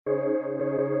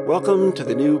Welcome to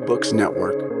the New Books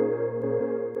Network.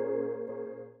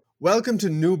 Welcome to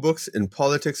New Books in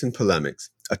Politics and Polemics,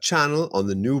 a channel on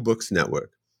the New Books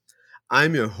Network.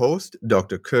 I'm your host,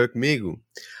 Dr. Kirk Megu.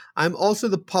 I'm also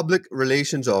the Public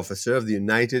Relations Officer of the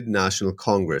United National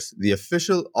Congress, the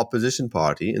official opposition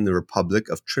party in the Republic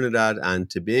of Trinidad and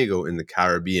Tobago in the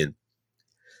Caribbean.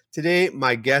 Today,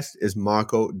 my guest is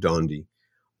Marco Dondi,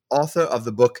 author of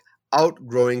the book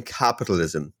Outgrowing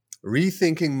Capitalism,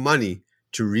 Rethinking Money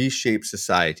to Reshape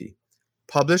Society,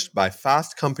 published by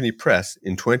Fast Company Press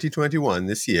in 2021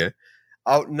 this year,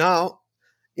 out now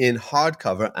in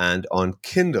hardcover and on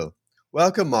Kindle.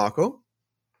 Welcome, Marco.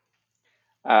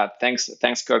 Thanks,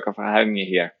 Kirk, for having me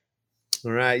here.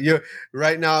 All right. You're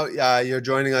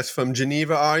joining us from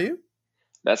Geneva, are you?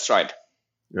 That's right.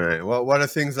 All right. Well, what are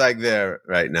things like there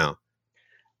right now?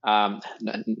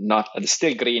 Not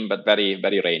still green, but very,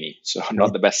 very rainy. So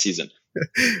not the best season.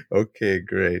 Okay,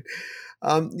 great.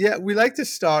 We like to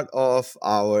start off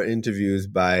our interviews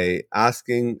by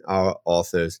asking our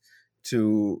authors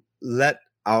to let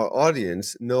our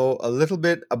audience know a little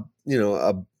bit,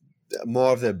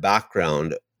 more of their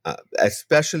background,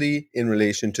 especially in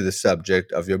relation to the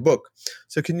subject of your book.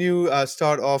 So can you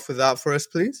start off with that for us,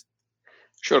 please?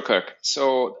 Sure, Kirk.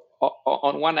 So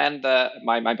on one end,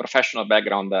 my professional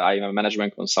background, I'm a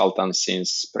management consultant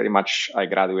since pretty much I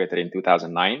graduated in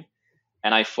 2009.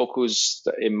 And I focused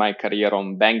in my career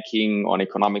on banking, on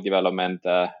economic development,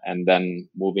 and then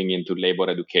moving into labor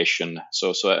education.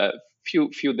 So a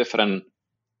few different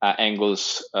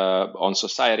angles on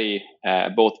society,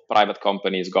 both private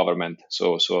companies, government.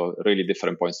 So really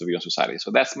different points of view on society. So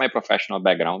that's my professional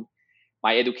background.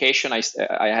 My education,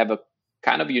 I have a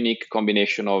kind of unique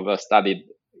combination of studied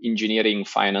engineering,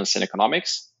 finance, and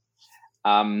economics.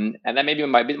 And then maybe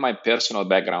my personal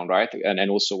background, right? And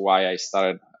also why I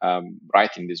started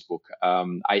writing this book.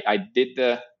 I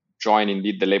did join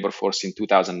indeed the labor force in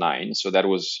 2009. So that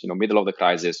was, middle of the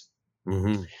crisis.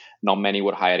 Mm-hmm. Not many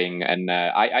were hiring. And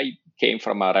I came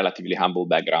from a relatively humble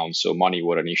background. So money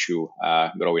were an issue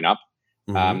growing up.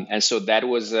 Mm-hmm. And so that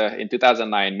was in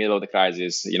 2009, middle of the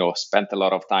crisis, spent a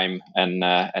lot of time and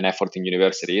effort in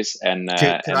universities. And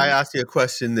Can I ask you a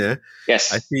question there?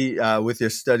 Yes. I see with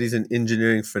your studies in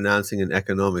engineering, financing, and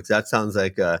economics, that sounds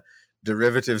like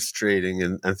derivatives trading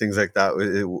and things like that.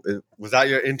 Was that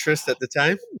your interest at the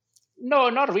time? No,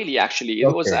 not really, actually.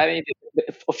 It was,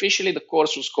 officially the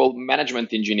course was called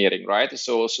management engineering, right?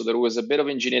 So there was a bit of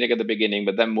engineering at the beginning,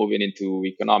 but then moving into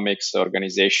economics,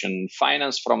 organization,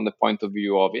 finance from the point of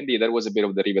view of, indeed, there was a bit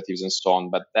of derivatives and so on,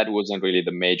 but that wasn't really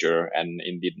the major and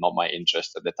indeed not my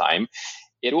interest at the time.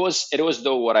 It was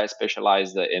though what I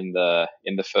specialized in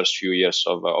the first few years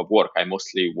of work. I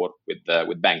mostly worked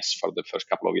with banks for the first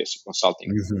couple of years of consulting.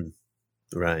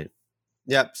 Mm-hmm. Right.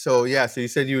 Yeah. So you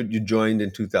said you joined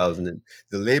in 2000,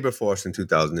 the labor force in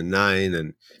 2009,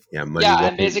 and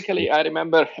and basically I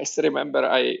still remember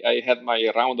I had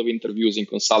my round of interviews in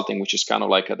consulting, which is kind of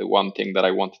like the one thing that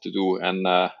I wanted to do, and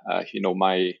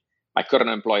my current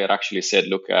employer actually said,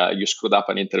 look, you screwed up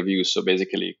an interview, so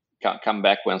basically come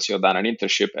back once you're done an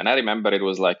internship. And I remember it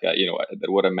was like there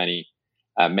weren't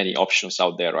many options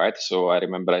out there, right? So I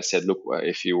remember I said, look,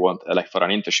 if you want for an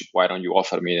internship, why don't you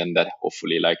offer me? And that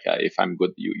hopefully if I'm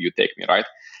good, you take me, right?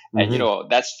 Mm-hmm.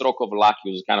 And that stroke of luck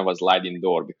was kind of a sliding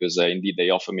door, because indeed they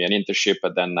offered me an internship,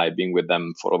 but then I've been with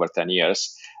them for over 10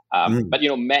 years. But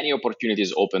many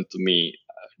opportunities opened to me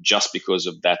just because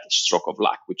of that stroke of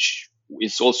luck, which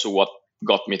is also what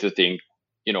got me to think,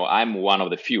 I'm one of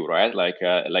the few, right?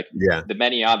 The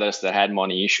many others that had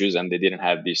money issues and they didn't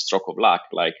have this stroke of luck,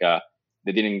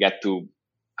 they didn't get to,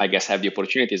 I guess, have the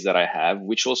opportunities that I have,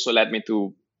 which also led me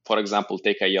to, for example,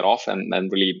 take a year off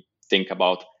and really think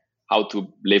about how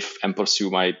to live and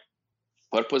pursue my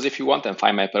purpose, if you want, and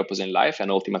find my purpose in life, and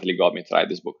ultimately got me to write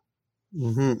this book.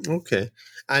 Mm-hmm. Okay.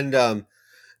 And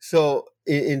so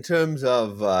in terms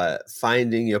of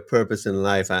finding your purpose in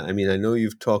life, I know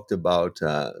you've talked about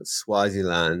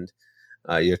Swaziland,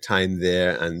 your time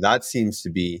there, and that seems to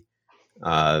be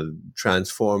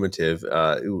transformative.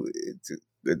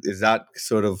 Is that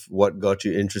sort of what got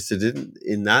you interested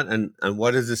in that, and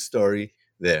what is the story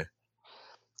there?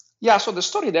 Yeah, so the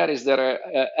story there is that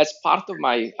as part of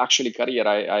my actually career,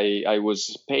 I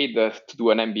was paid to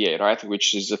do an MBA, right?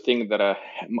 Which is a thing that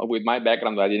with my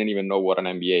background, I didn't even know what an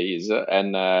MBA is,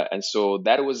 and so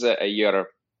that was a year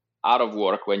out of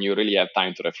work when you really have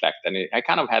time to reflect. And I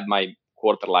kind of had my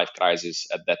quarter life crisis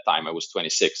at that time. I was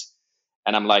 26.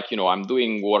 And I'm like, I'm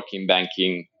doing work in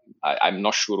banking. I'm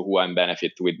not sure who I'm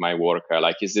benefit with my work.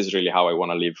 Is this really how I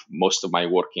want to live most of my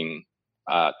working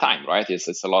time, right?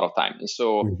 It's a lot of time. And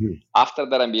so Mm-hmm. after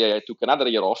that MBA, I took another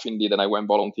year off indeed, and I went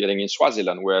volunteering in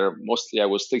Swaziland, where mostly I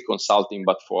was still consulting,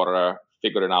 but for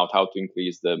figuring out how to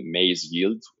increase the maize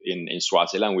yield in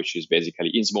Swaziland, which is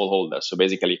basically in smallholders. So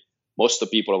basically, most of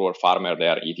the people who are farmers, they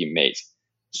are eating maize.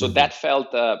 So Mm-hmm. that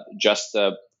felt just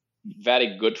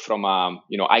very good from,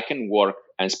 I can work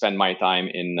and spend my time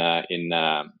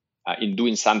in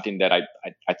doing something that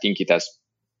I think it has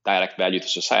direct value to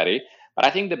society. But I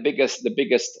think the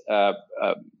biggest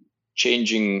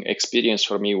changing experience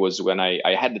for me was when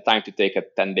I had the time to take a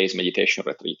 10 days meditation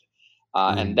retreat.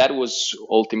 And that was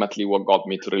ultimately what got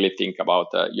me to really think about,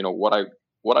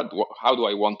 how do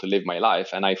I want to live my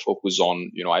life? And I focus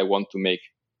on, I want to make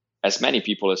as many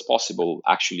people as possible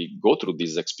actually go through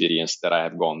this experience that I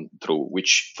have gone through,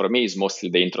 which for me is mostly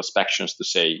the introspections to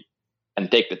say,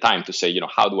 and take the time to say,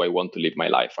 how do I want to live my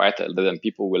life, right? Then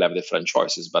people will have different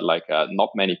choices, but not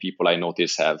many people I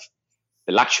notice have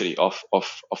the luxury of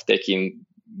taking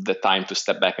the time to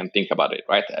step back and think about it,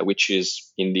 right? Which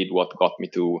is indeed what got me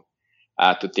to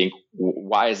think,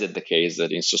 why is it the case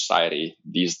that in society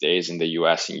these days in the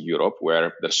US, in Europe,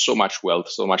 where there's so much wealth,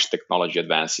 so much technology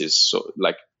advances, so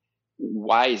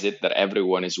why is it that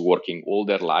everyone is working all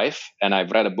their life? And I've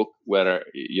read a book where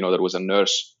there was a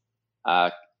nurse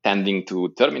tending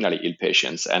to terminally ill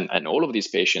patients, and all of these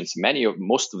patients,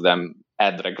 most of them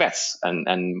had regrets,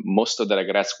 and most of the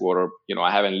regrets were,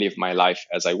 I haven't lived my life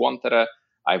as I wanted.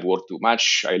 I've worked too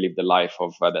much. I lived the life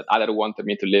of that other wanted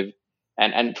me to live.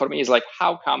 And for me, it's like,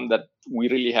 how come that we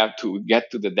really have to get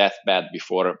to the deathbed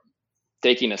before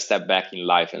taking a step back in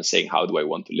life and saying, how do I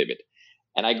want to live it?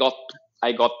 And I got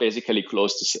basically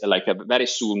close to a very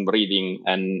soon reading,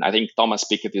 and I think Thomas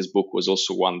Piketty's book was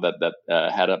also one that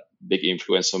had a big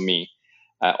influence on me.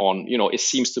 On it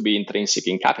seems to be intrinsic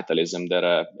in capitalism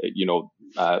that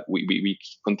we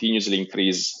continuously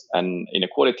increase an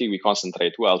inequality, we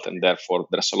concentrate wealth, and therefore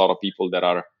there's a lot of people that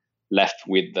are left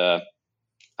with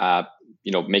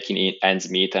making ends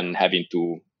meet and having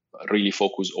to really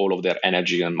focus all of their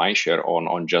energy and mindshare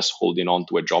on just holding on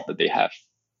to a job that they have.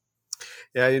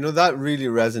 Yeah, that really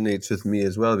resonates with me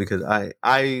as well, because I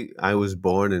was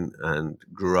born and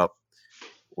grew up,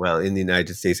 well, in the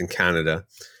United States and Canada,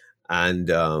 and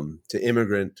to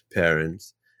immigrant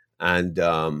parents, and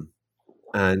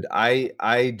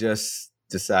I just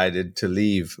decided to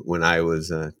leave when I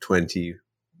was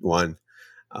 21,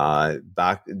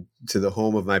 back to the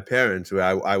home of my parents, where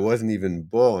I wasn't even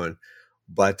born.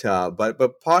 But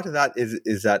part of that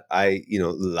is that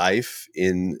life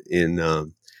in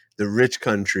the rich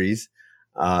countries,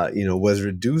 was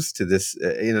reduced to this,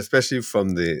 especially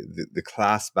from the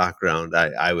class background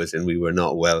I was in. We were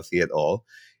not wealthy at all,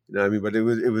 what I mean. But it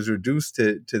was reduced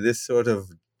to this sort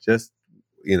of just,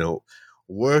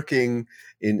 working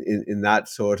in that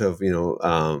sort of,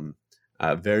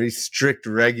 very strict,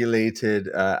 regulated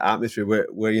atmosphere,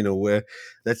 where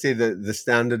let's say the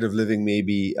standard of living may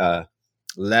be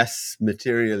less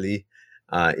materially,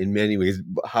 in many ways.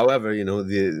 However,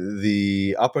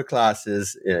 the upper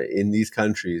classes in these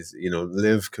countries,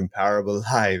 live comparable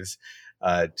lives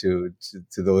to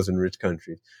those in rich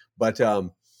countries. But there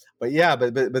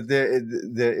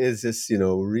is this,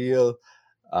 real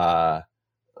uh,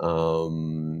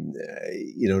 um,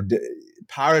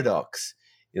 paradox,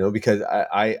 because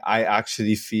I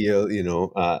actually feel,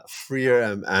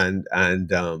 freer and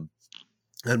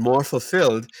more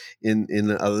fulfilled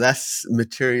in a less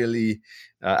materially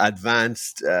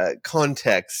advanced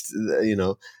context,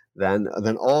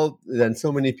 than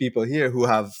so many people here who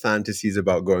have fantasies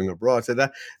about going abroad. So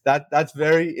that's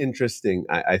very interesting,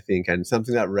 I think, and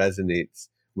something that resonates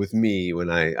with me when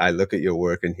I look at your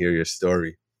work and hear your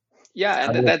story. Yeah,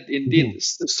 and that indeed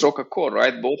struck a chord,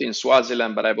 right? Both in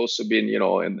Swaziland, but I've also been,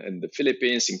 in the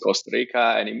Philippines, in Costa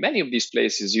Rica, and in many of these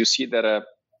places, you see that,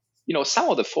 some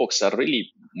of the folks are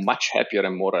really much happier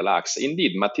and more relaxed.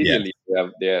 Indeed, Yeah. materially,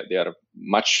 they are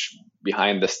much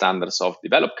behind the standards of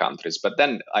developed countries. But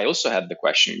then I also had the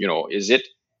question, is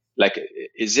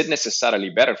it necessarily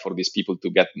better for these people to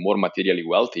get more materially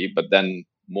wealthy, but then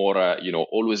more,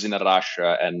 always in a rush,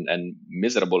 and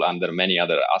miserable under many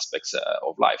other aspects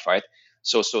of life, right?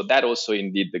 So that also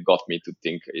indeed got me to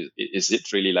think: is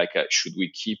it really should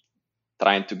we keep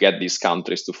trying to get these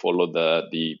countries to follow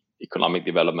the economic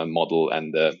development model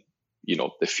and the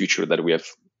future that we have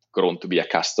grown to be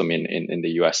accustomed in the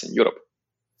US and Europe?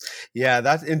 Yeah,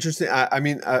 that's interesting. I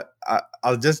mean,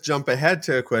 I'll just jump ahead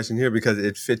to a question here because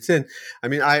it fits in. I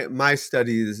mean, my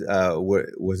studies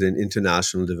was in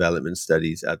international development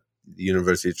studies at the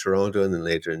University of Toronto, and then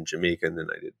later in Jamaica, and then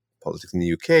I did politics in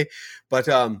the UK. But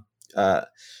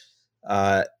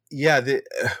yeah,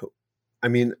 I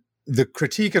mean, the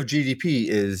critique of GDP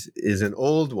is an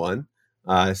old one,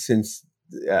 since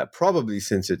probably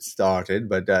since it started,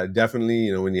 but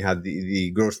definitely, when you had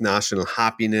the gross national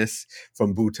happiness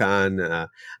from Bhutan,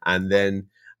 and then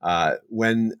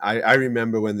when I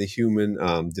remember when the Human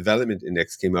Development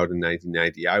Index came out in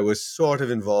 1990, I was sort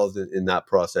of involved in that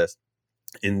process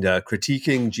in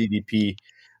critiquing GDP,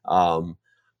 um,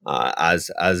 as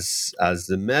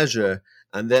the measure,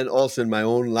 and then also in my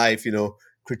own life,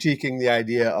 critiquing the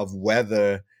idea of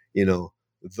whether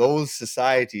those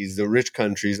societies, the rich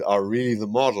countries, are really the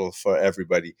model for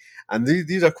everybody. And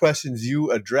these are questions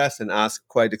you address and ask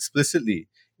quite explicitly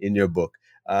in your book.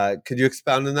 Could you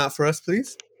expound on that for us,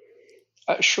 please?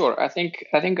 Sure. I think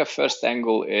a first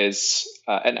angle is,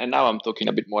 and now I'm talking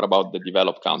a bit more about the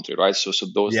developed country, right? So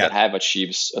those Yeah. that have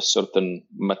achieved a certain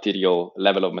material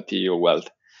level of material wealth.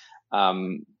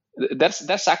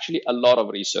 There's actually a lot of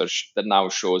research that now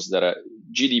shows that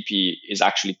GDP is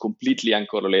actually completely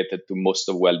uncorrelated to most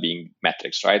of well-being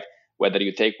metrics, right? Whether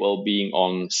you take well-being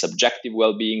on subjective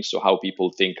well-being, so how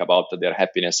people think about their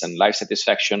happiness and life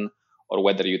satisfaction, or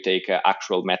whether you take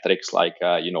actual metrics like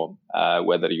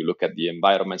whether you look at the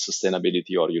environment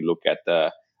sustainability, or you look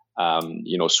at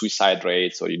suicide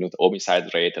rates, or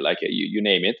homicide rate, like you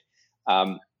name it.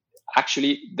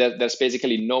 Actually, there's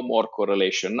basically no more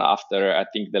correlation after, I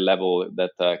think, the level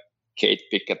that Kate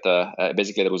Pickett,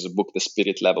 basically there was a book, The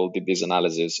Spirit Level, did this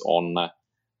analysis on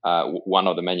one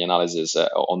of the many analyses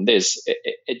on this.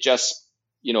 It just,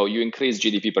 you increase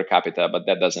GDP per capita, but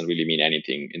that doesn't really mean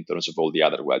anything in terms of all the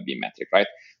other well-being metric, right?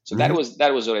 So that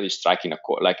was already striking a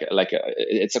chord.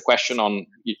 It's a question on,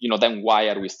 then why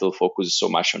are we still focused so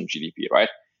much on GDP, right?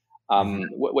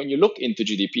 When you look into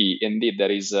GDP, indeed,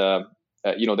 there is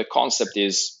the concept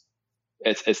is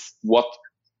it's what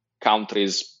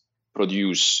countries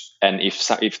produce, and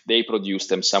if they produce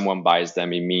them, someone buys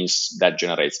them, it means that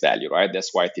generates value, right?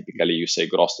 That's why typically you say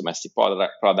gross domestic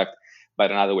product,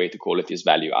 but another way to call it is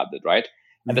value added, right?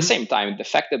 At the same time, the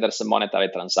fact that there's a monetary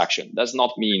transaction does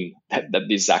not mean that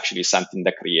this is actually something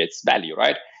that creates value,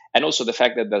 right? And also the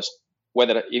fact that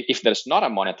if there's not a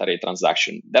monetary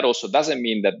transaction, that also doesn't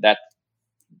mean that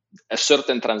a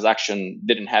certain transaction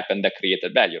didn't happen that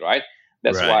created value, right?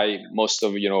 That's why most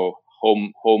of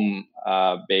home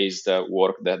based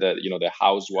work, the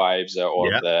housewives or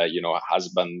the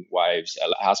husband,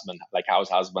 like house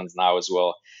husbands now as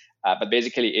well. But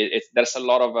basically, there's a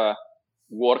lot of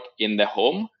work in the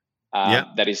home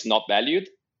that is not valued.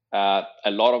 A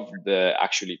lot of the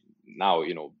actually now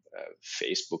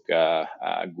Facebook,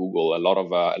 Google, a lot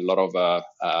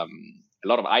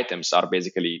of items are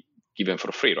basically given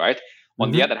for free, right?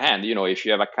 On the other hand, if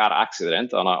you have a car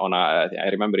accident I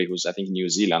remember it was, I think, New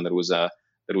Zealand, there was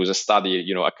a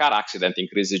study, a car accident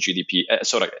increases GDP,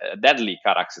 a deadly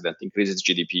car accident increases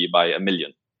GDP by 1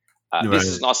 million. This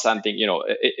is not something,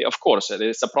 of course,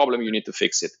 it's a problem, you need to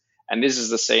fix it. And this is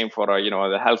the same for,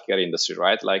 the healthcare industry,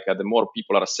 right? Like the more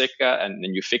people are sick and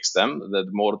then you fix them, the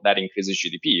more that increases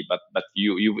GDP. But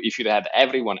if you had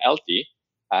everyone healthy,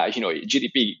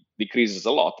 GDP decreases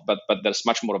a lot, but there's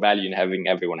much more value in having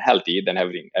everyone healthy than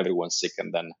having everyone sick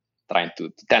and then trying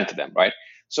to tend to them, right?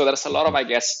 So there's a lot of, I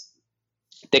guess,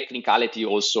 technicality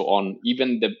also on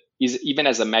even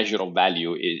as a measure of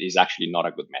value is actually not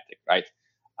a good metric, right?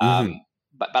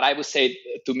 But I would say,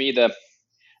 to me, the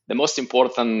most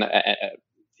important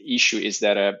issue is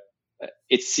that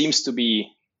it seems to be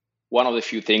one of the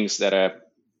few things that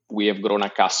we have grown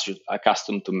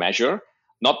accustomed to measure.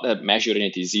 Not that measuring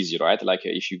it is easy, right? Like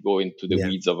if you go into the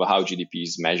weeds of how GDP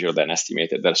is measured and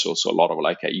estimated, there's also a lot of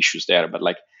issues there. But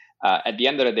at the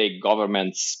end of the day,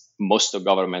 most of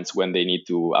governments, when they need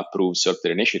to approve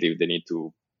certain initiative, they need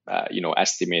to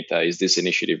estimate, is this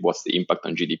initiative, what's the impact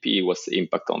on GDP, what's the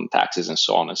impact on taxes, and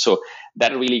so on. And so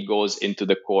that really goes into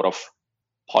the core of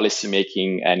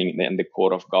policymaking and in the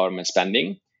core of government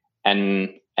spending. And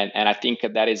I think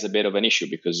that is a bit of an issue,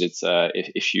 because it's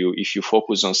if you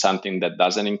focus on something that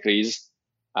doesn't increase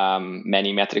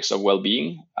many metrics of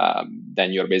well-being,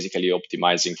 then you're basically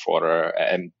optimizing for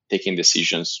and taking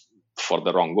decisions for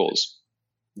the wrong goals.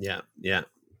 Yeah,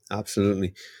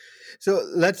 absolutely. So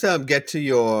let's get to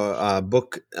your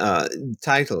book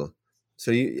title.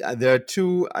 So there are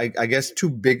two, I guess,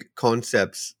 two big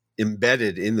concepts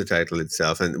embedded in the title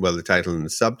itself, and the title and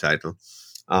the subtitle.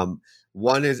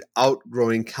 One is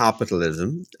Outgrowing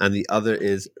Capitalism, and the other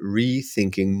is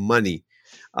Rethinking Money.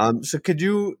 So could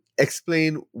you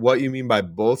explain what you mean by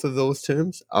both of those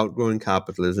terms, Outgrowing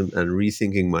Capitalism and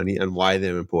Rethinking Money, and why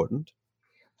they're important?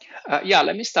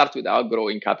 Let me start with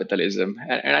outgrowing capitalism,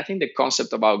 and I think the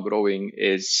concept of outgrowing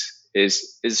is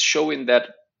showing that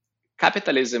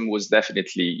capitalism was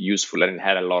definitely useful and it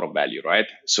had a lot of value, right?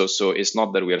 So it's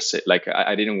not that we're like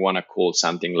I didn't want to call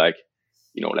something like,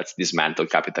 let's dismantle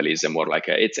capitalism, or like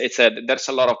there's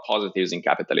a lot of positives in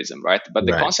capitalism, right? But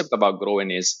the Right. concept about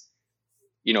growing is,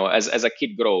 as a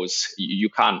kid grows, you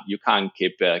can't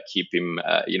keep him.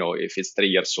 If it's 3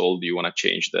 years old, you want to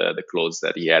change the clothes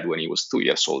that he had when he was 2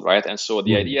 years old, right? And so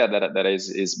the idea that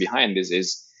is behind this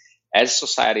is, as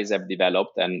societies have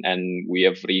developed and we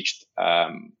have reached,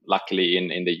 luckily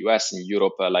in the US and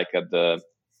Europe, like at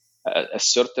a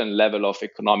certain level of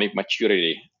economic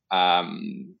maturity,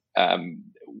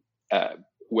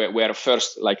 where first,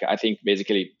 like, I think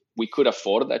basically we could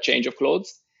afford a change of clothes.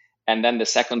 And then the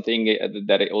second thing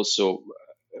that it also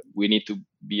we need to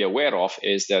be aware of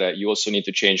is that you also need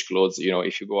to change clothes.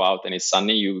 If you go out and it's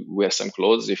sunny, you wear some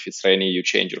clothes. If it's rainy, you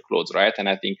change your clothes, right? And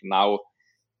I think now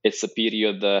it's a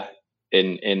period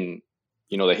in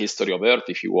the history of Earth,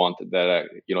 if you want, that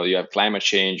you have climate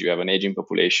change, you have an aging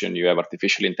population, you have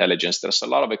artificial intelligence. There's a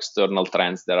lot of external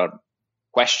trends that are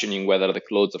questioning whether the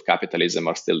clothes of capitalism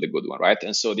are still the good one, right?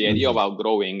 And so the idea of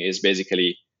outgrowing is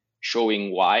basically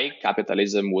showing why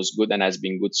capitalism was good and has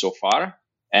been good so far.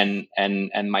 And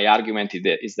my argument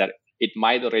is that it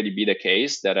might already be the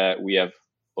case that we have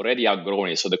already outgrown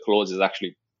it. So the clothes is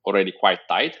actually already quite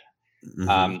tight.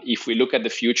 If we look at the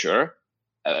future,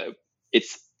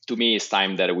 to me, it's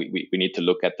time that we need to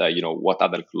look at what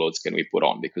other clothes can we put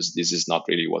on, because this is not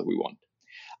really what we want.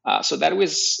 So that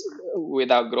was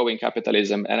with outgrowing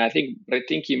capitalism. And I think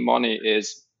rethinking money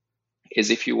is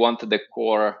if you want, the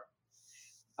core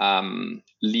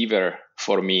lever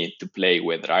for me to play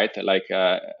with, right? Like,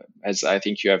 as I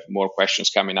think you have more questions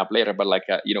coming up later, but like,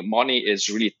 money is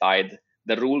really tied.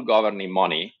 The rule governing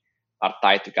money are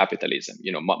tied to capitalism.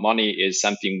 Money is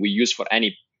something we use for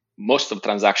most of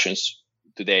transactions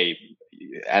today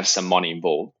have some money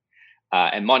involved.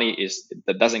 And money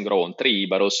that doesn't grow on tree,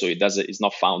 but also it's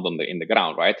not found in the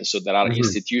ground, right? So there are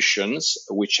institutions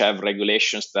which have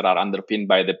regulations that are underpinned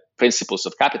by the principles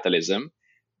of capitalism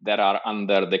that are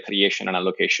under the creation and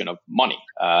allocation of money.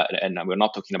 And we're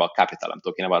not talking about capital. I'm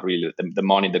talking about really the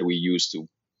money that we use to,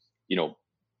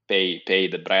 pay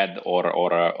the bread or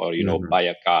buy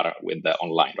a car with the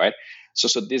online, right?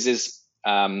 So this is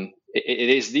it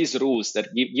is these rules that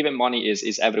given money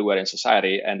is everywhere in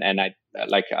society, and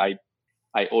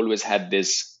I always had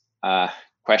this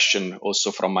question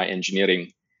also from my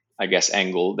engineering, I guess,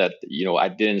 angle that, I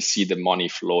didn't see the money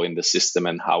flow in the system,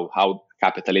 and how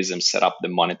capitalism set up the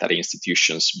monetary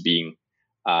institutions being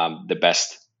the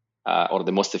best or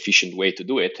the most efficient way to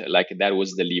do it. Like, that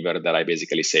was the lever that I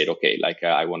basically said, okay, like,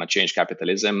 I want to change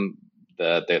capitalism.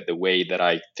 The way that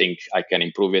I think I can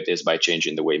improve it is by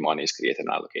changing the way money is created and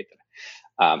allocated.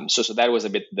 So that was a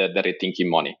bit the rethinking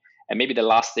money. And maybe the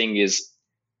last thing is,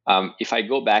 if I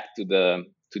go back to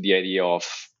the idea of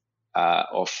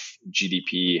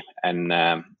GDP and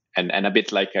a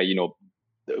bit like,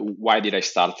 why did I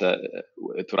start to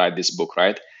write this book,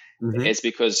 right? It's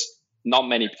because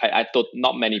I thought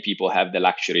not many people have the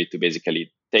luxury to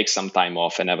basically take some time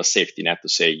off and have a safety net to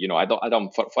say, I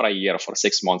don't for a year, for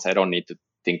 6 months, I don't need to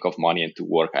think of money and to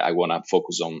work. I want to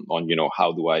focus on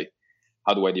how do I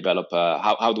develop,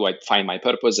 how do I find my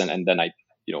purpose, and then I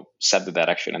set the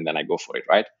direction, and then I go for it,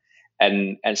 right?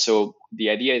 And so the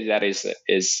idea that is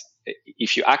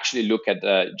if you actually look at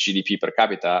the GDP per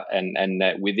capita and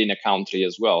within a country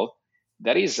as well,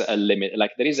 there is a limit,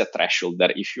 like there is a threshold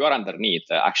that if you are underneath,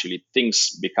 actually things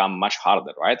become much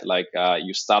harder, right? Like,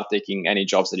 you start taking any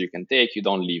jobs that you can take, you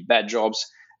don't leave bad jobs,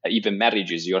 even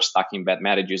marriages, you're stuck in bad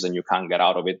marriages and you can't get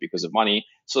out of it because of money.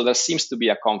 So there seems to be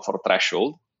a comfort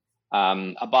threshold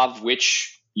above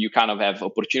which you kind of have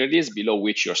opportunities, below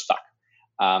which you're stuck.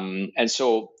 And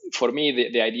so for me,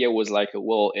 the idea was like,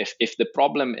 well, if the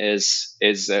problem is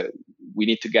we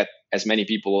need to get as many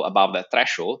people above that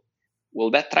threshold, well,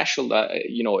 that threshold,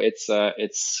 it's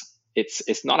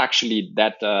not actually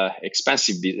that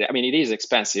expensive. I mean, it is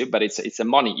expensive, but it's a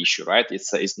money issue, right?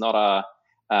 It's not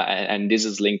and this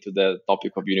is linked to the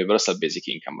topic of universal basic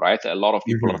income, right? A lot of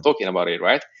people are talking about it,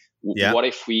 right? Yeah. What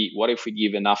if we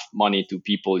give enough money to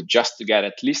people just to get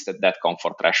at least at that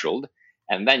comfort threshold?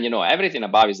 And then, everything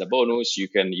above is a bonus. You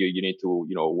need to,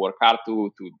 work hard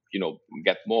to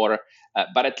get more.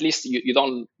 But at least you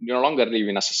no longer live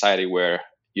in a society where,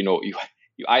 you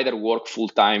either work full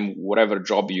time, whatever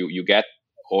job you get,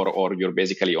 or you're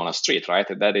basically on a street, right?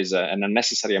 That is an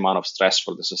unnecessary amount of stress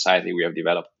for the society we have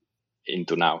developed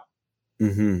into now.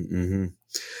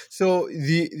 So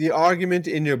the argument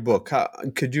in your book,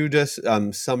 could you just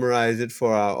summarize it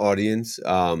for our audience?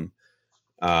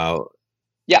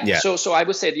 Yeah. So I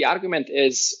would say the argument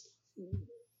is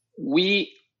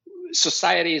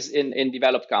societies in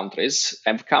developed countries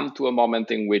have come to a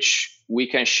moment in which we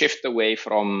can shift away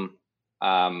from,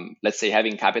 let's say,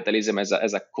 having capitalism as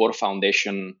a core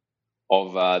foundation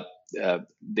of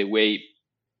the way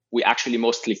we actually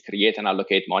mostly create and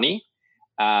allocate money.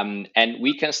 And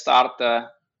we can start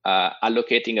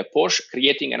allocating a portion,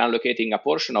 creating and allocating a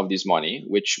portion of this money,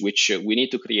 which we need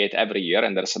to create every year.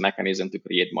 And there's a mechanism to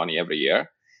create money every year.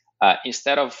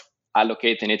 Instead of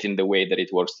allocating it in the way that it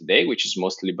works today, which is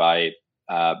mostly by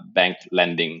bank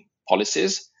lending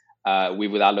policies, we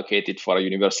would allocate it for a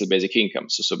universal basic income.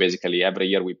 So basically, every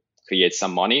year we create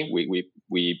some money,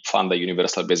 we fund a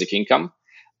universal basic income.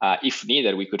 If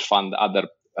needed, we could fund other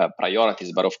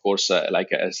priorities, but of course,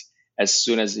 as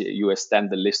soon as you extend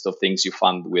the list of things you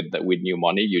fund with new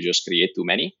money, you just create too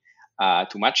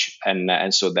much,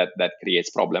 and so that creates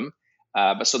problem.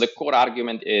 But so the core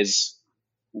argument is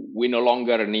we no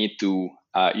longer need to,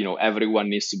 everyone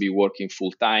needs to be working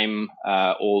full time,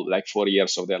 all like 4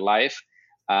 years of their life.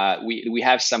 We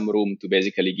have some room to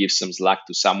basically give some slack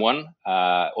to someone,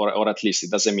 or at least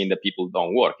it doesn't mean that people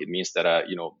don't work. It means that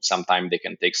sometime they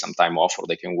can take some time off, or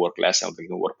they can work less, or they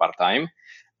can work part time,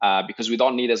 because we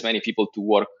don't need as many people to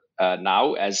work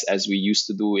now as we used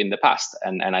to do in the past.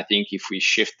 And I think if we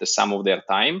shift some of their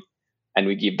time and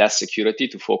we give that security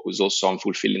to focus also on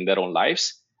fulfilling their own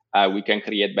lives, we can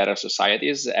create better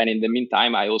societies. And in the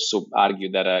meantime, I also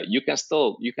argue that you can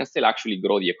still actually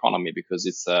grow the economy, because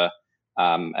it's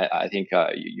I think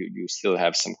you still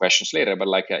have some questions later, but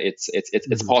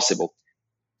it's possible.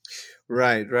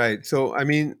 Right. So I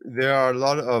mean, there are a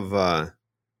lot of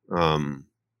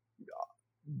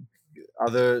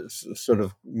other sort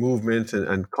of movements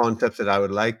and concepts that I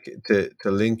would like to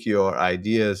link your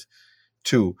ideas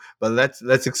to, but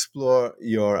let's explore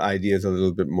your ideas a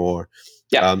little bit more.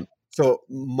 Yeah. So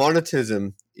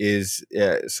monetism is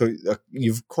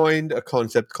you've coined a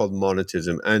concept called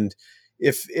monetism, and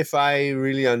if I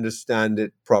really understand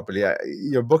it properly,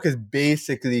 your book is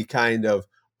basically kind of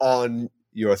on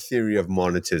your theory of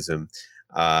monetism.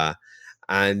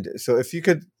 And so if you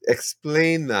could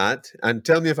explain that and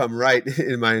tell me if I'm right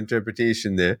in my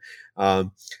interpretation there.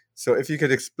 So if you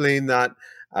could explain that,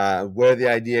 where the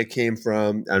idea came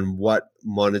from and what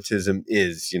monetism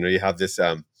is. You have this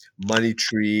money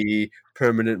tree,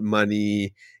 permanent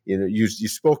money. You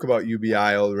spoke about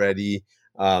UBI already.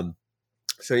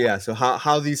 So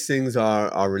how these things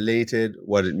are related,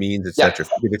 what it means, etc.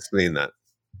 If you could explain that.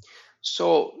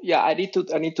 So I need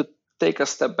to take a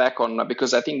step back on,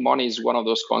 because I think money is one of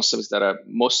those concepts that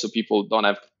most of people don't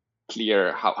have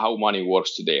clear how money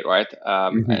works today, right?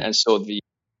 And so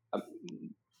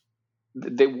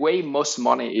the way most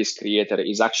money is created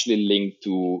is actually linked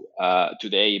to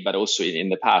today, but also in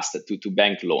the past to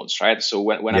bank loans, right? So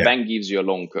when a bank gives you a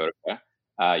loan, Kirk,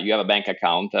 you have a bank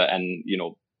account, and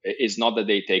it's not that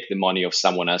they take the money of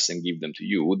someone else and give them to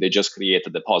you. They just create a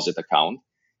deposit account.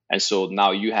 And so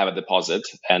now you have a deposit,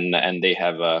 and they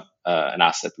have an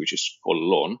asset which is called a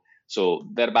loan. So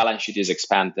their balance sheet is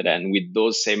expanded, and with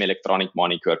those same electronic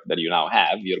money, Kirk, that you now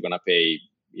have, you're gonna pay.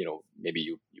 Maybe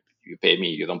you pay me.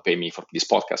 You don't pay me for this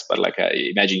podcast, but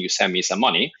imagine you send me some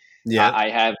money. Yeah,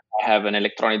 I have an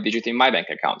electronic digit in my bank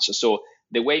account. So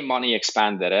the way money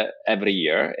expanded every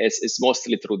year is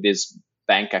mostly through this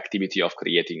bank activity of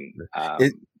creating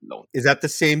loans. Is that the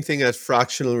same thing as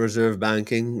fractional reserve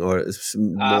banking, or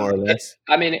more or less?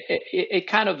 It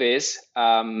kind of is.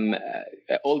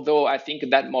 Although I think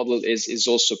that model is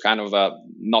also kind of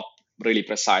not really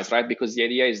precise, right? Because the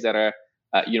idea is that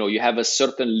you have a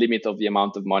certain limit of the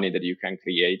amount of money that you can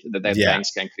create, that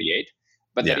banks can create.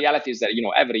 But the reality is that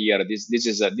every year this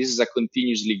is a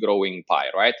continuously growing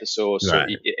pie, right? So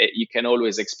you can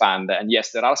always expand. And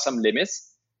yes, there are some limits.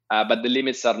 But the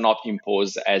limits are not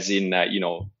imposed as in,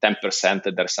 10%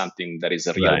 that there's something that is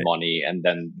real money, and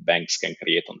then banks can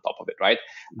create on top of it, right?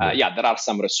 There are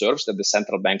some reserves that the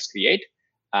central banks create,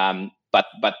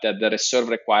 but the reserve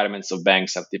requirements of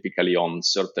banks are typically on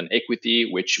certain equity,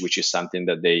 which is something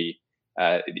that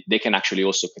they can actually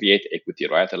also create equity,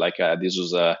 right? This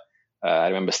was I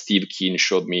remember Steve Keen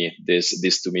showed me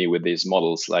this to me with these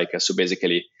models. So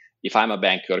basically, if I'm a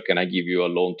banker, can I give you a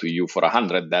loan to you for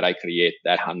 100, that I create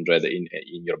that 100 in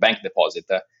your bank deposit?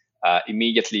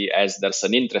 Immediately, as there's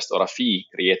an interest or a fee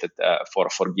created for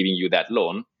giving you that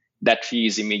loan, that fee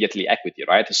is immediately equity,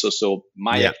 right? So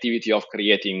my activity of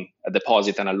creating a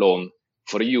deposit and a loan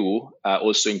for you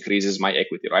also increases my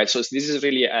equity, right? So this is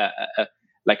really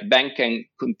like bank can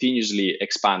continuously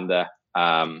expand the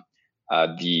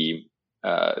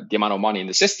amount of money in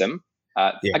the system.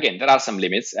 Again, there are some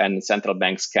limits, and central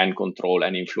banks can control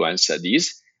and influence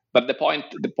these. But the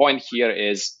point here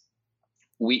is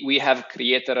we have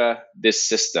created this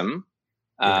system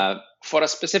for a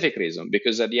specific reason,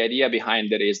 because the idea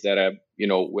behind it is that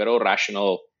we're all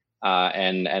rational,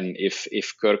 and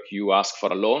if Kirk, you ask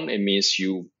for a loan, it means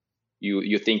you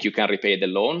think you can repay the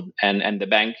loan, and the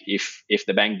bank, if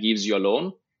the bank gives you a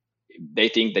loan, they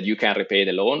think that you can repay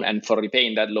the loan, and for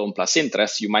repaying that loan plus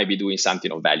interest, you might be doing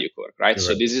something of value, Kirk, right?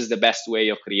 So this is the best way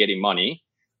of creating money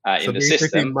in the basically,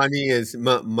 system.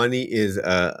 money is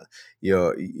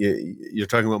you're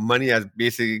talking about money as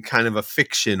basically kind of a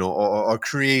fiction or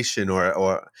creation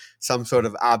or some sort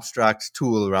of abstract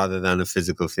tool rather than a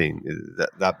physical thing. Is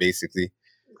that basically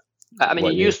I mean,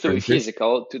 what it you're used to be referring to?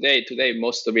 physical. Today,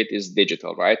 most of it is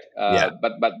digital, right?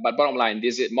 But bottom line,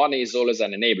 money is always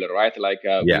an enabler, right? Like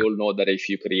we all know that if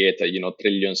you create,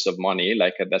 trillions of money,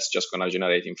 like that's just going to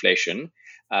generate inflation.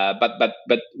 But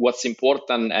what's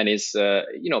important, and is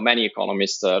many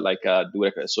economists so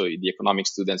the economic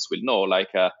students will know,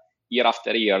 like year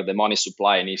after year, the money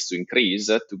supply needs to increase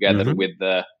together with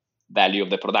the value of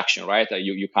the production, right?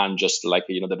 You can't just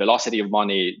the velocity of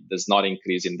money does not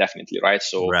increase indefinitely, right?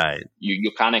 So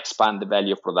you can't expand the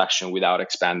value of production without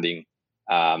expanding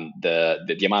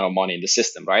the amount of money in the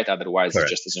system, right? Otherwise, it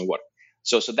just doesn't work.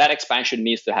 So that expansion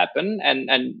needs to happen,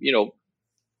 and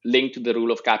linked to the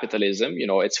rule of capitalism,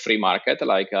 it's free market.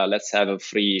 Let's have a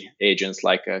free agents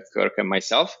like Kirk and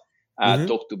myself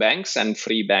talk to banks, and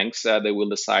free banks, they will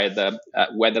decide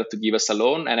whether to give us a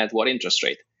loan and at what interest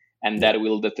rate. And that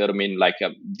will determine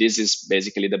this is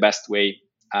basically the best way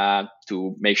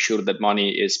to make sure that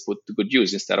money is put to good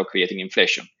use instead of creating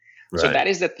inflation. So that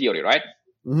is the theory, right?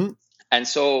 And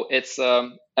so it's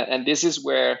and this is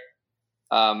where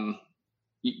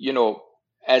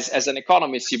as an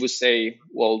economist, you would say,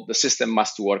 well, the system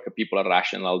must work. People are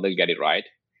rational; they'll get it right.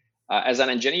 As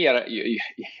an engineer,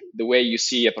 the way you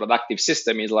see a productive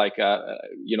system is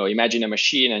imagine a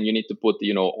machine, and you need to put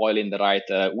oil in the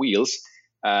right wheels.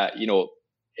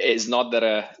 It's not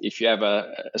that if you have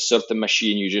a certain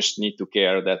machine, you just need to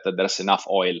care that there's enough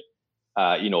oil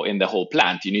in the whole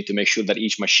plant. You need to make sure that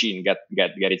each machine get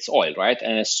its oil, right?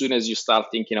 And as soon as you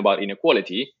start thinking about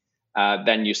inequality,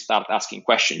 then you start asking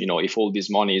questions. If all this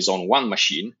money is on one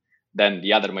machine, then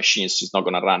the other machines is not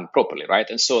going to run properly, right?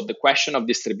 And so the question of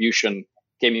distribution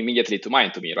came immediately to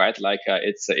mind to me, right?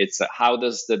 It's how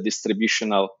does the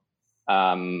distributional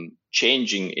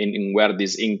changing in where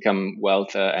this income,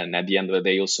 wealth, and at the end of the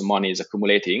day also money is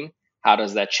accumulating, how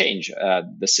does that change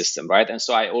the system, right? And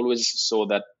so I always saw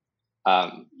that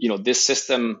this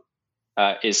system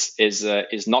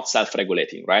is not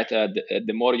self-regulating, right?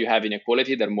 The more you have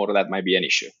inequality, the more that might be an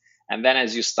issue. And then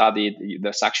as you studied,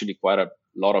 there's actually quite a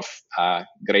lot of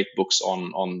great books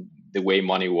on the way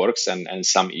money works and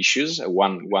some issues.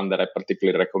 One that I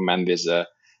particularly recommend is the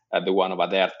one of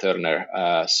Adair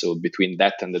Turner, so Between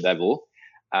Debt and the Devil,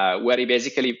 where he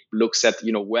basically looks at,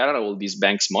 where are all these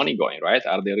banks' money going, right?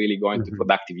 Are they really going to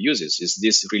productive uses? Is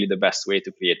this really the best way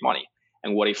to create money?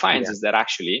 And what he finds is that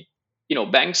actually,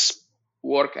 banks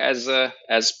work as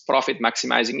profit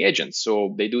maximizing agents.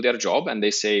 So they do their job and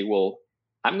they say, well,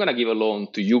 I'm going to give a loan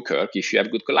to you, Kirk, if you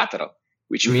have good collateral,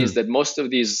 which means that most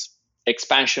of this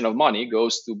expansion of money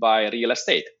goes to buy real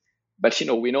estate. But,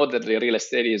 we know that the real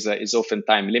estate is often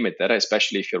time limited,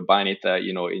 especially if you're buying it,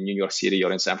 in New York City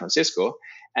or in San Francisco.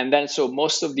 And then so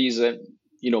most of these,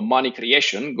 money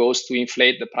creation goes to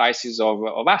inflate the prices of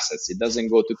assets. It doesn't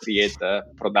go to create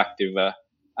productive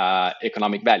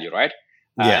economic value, right?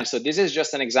 And so this is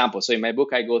just an example. So in my book,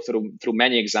 I go through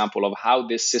many examples of how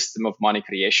this system of money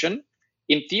creation,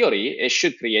 in theory, it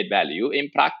should create value.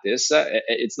 In practice,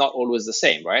 it's not always the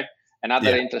same, right?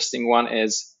 Another interesting one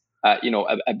is,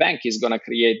 a bank is going to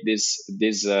create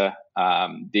this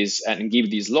and give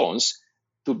these loans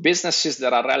to businesses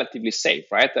that are relatively safe,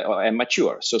 right, and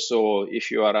mature. So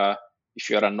if you are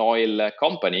an oil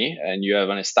company and you have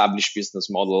an established business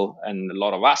model and a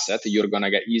lot of assets, you're going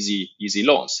to get easy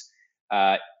loans.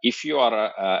 If you are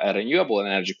a renewable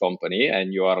energy company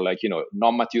and you are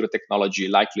non-mature technology,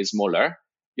 likely smaller,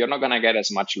 you're not going to get as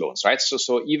much loans, right?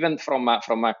 So even from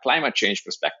a climate change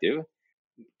perspective,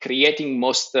 expanding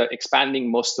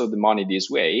most of the money this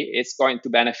way, it's going to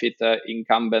benefit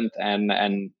incumbent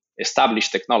and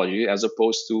established technology as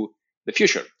opposed to the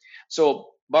future. So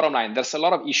bottom line, there's a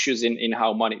lot of issues in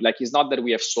how money, it's not that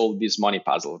we have solved this money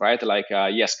puzzle, right?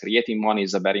 Yes, creating money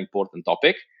is a very important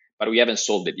topic, but we haven't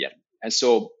solved it yet. And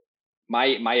so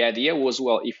my idea was,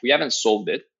 well, if we haven't solved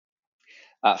it,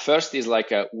 first is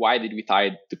why did we tie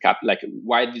it to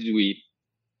why did we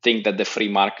think that the free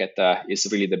market is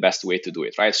really the best way to do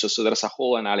it, right? So there's a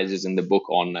whole analysis in the book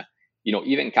on,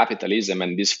 even capitalism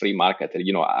and this free market,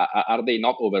 are they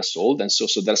not oversold? And so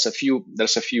there's a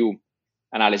few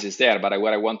analysis there. But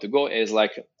where I want to go is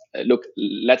like, look,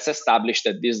 let's establish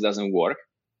that this doesn't work.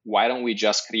 Why don't we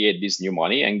just create this new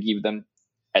money and give them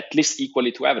at least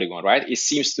equally to everyone, right? It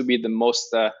seems to be the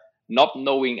most, not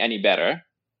knowing any better,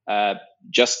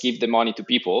 just give the money to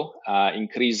people,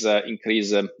 increase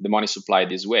the money supply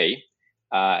this way.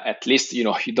 At least you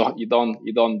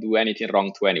don't do anything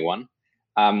wrong to anyone.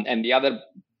 And the other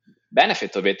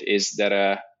benefit of it is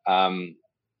that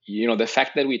the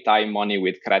fact that we tie money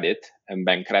with credit and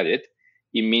bank credit,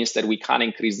 it means that we can't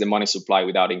increase the money supply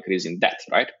without increasing debt,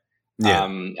 right? Yeah.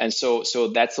 And so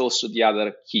that's also the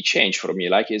other key change for me.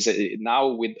 Like, is now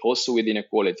with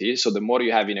inequality. So the more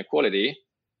you have inequality,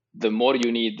 the more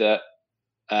you need a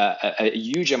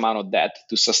huge amount of debt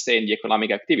to sustain the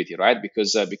economic activity, right?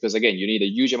 Because again, you need a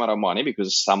huge amount of money,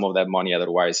 because some of that money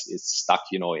otherwise is stuck,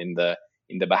 in the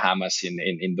Bahamas,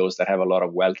 in those that have a lot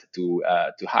of wealth to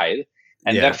hide.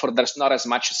 And therefore, there's not as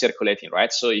much circulating,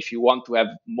 right? So if you want to have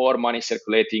more money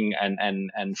circulating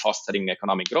and fostering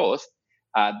economic growth,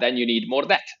 then you need more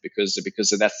debt, because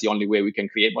that's the only way we can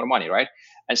create more money, right?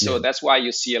 And so that's why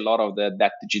you see a lot of the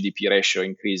debt to GDP ratio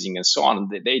increasing and so on.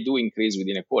 They do increase with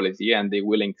inequality, and they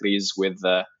will increase with,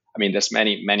 there's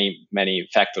many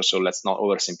factors, so let's not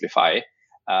oversimplify.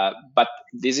 But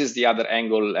this is the other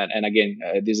angle. And again,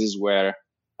 this is where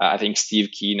I think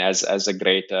Steve Keen has a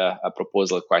great a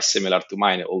proposal quite similar to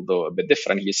mine, although a bit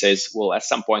different. He says, well, at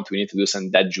some point we need to do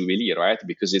some debt jubilee, right?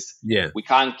 Because we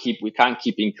can't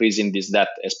keep increasing this debt,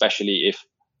 especially if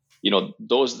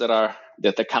those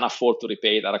that can afford to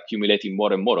repay it are accumulating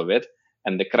more and more of it,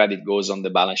 and the credit goes on the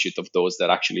balance sheet of those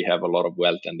that actually have a lot of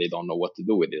wealth and they don't know what to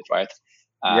do with it, right?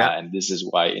 And this is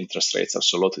why interest rates are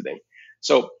so low today.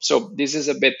 So this is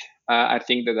a bit, I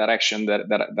think, the direction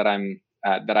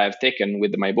that I've taken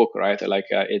with my book, right? Like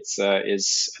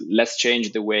is let's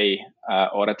change the way,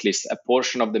 or at least a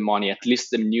portion of the money, at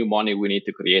least the new money we need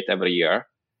to create every year.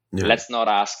 Yeah. Let's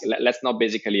not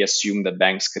basically assume that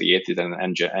banks create it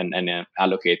and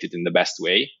allocate it in the best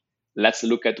way. Let's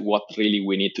look at what really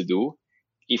we need to do.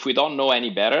 If we don't know any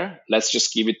better, let's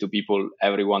just give it to people,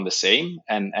 everyone the same.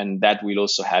 And that will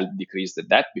also help decrease the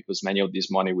debt, because many of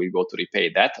this money will go to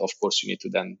repay debt. Of course, you need to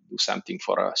then do something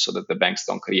so that the banks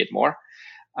don't create more.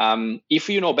 If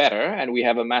you know better and we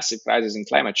have a massive crisis in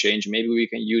climate change, maybe we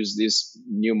can use this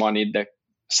new money that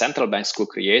central banks could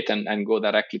create and go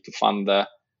directly to fund a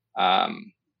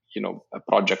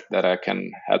project that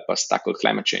can help us tackle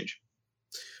climate change.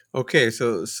 Okay,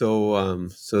 so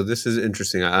this is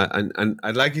interesting. And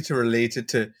I'd like you to relate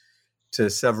it to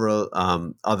several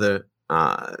other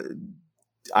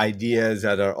ideas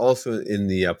that are also in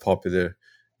the popular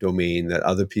domain that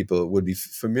other people would be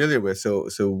familiar with,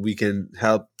 so we can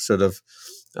help sort of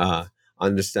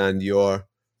understand your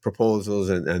proposals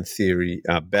and theory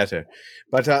better.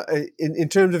 But in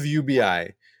terms of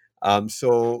UBI,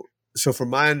 so from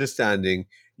my understanding,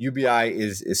 UBI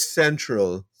is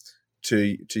central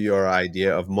to your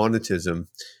idea of monetism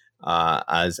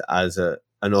as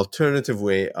an alternative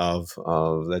way of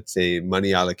let's say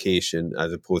money allocation,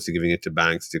 as opposed to giving it to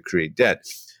banks to create debt.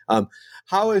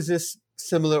 How is this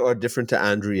similar or different to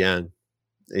Andrew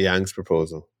Yang's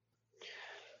proposal?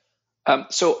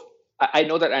 So I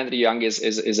know that Andrew Yang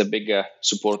is a big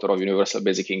supporter of universal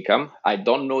basic income. I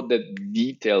don't know the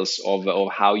details of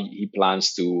how he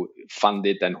plans to fund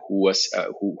it and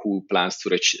who plans to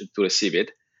receive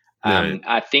it. Right.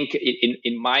 I think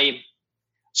in my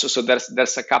so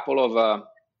there's a couple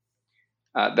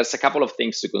of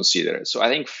things to consider. So I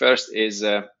think first is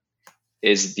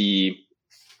the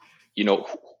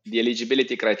the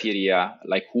eligibility criteria,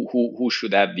 like who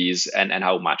should have these and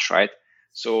how much, right?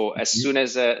 So as soon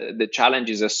as the challenge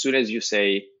is, as soon as you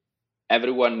say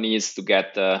everyone needs to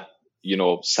get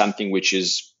something which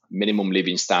is minimum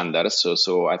living standards.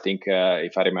 So I think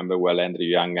if I remember well, Andrew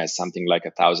Yang has something like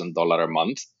 $1,000 a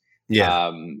month.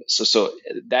 Yeah. So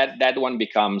that one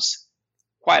becomes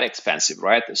quite expensive,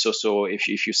 right? So if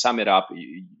you sum it up,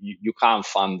 you can't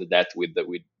fund that with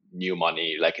new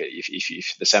money. Like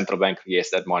if the central bank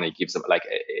creates that money, gives them, like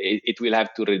it will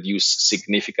have to reduce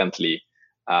significantly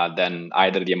than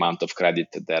either the amount of credit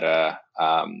that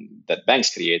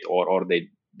banks create, or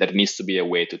there needs to be a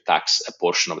way to tax a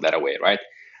portion of that away, right?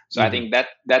 So I think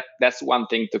that's one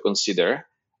thing to consider.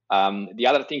 The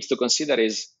other things to consider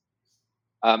is,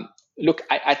 look,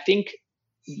 I think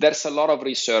there's a lot of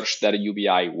research that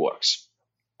UBI works.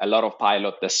 A lot of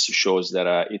pilot tests shows that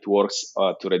it works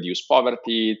to reduce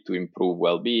poverty, to improve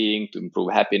well-being, to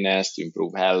improve happiness, to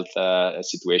improve health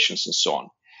situations, and so on.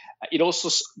 It also,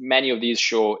 many of these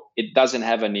show it doesn't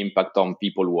have an impact on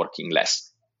people working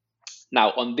less.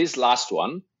 Now, on this last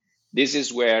one, this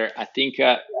is where I think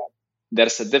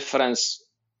there's a difference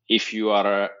if you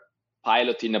are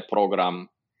piloting a program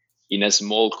in a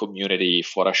small community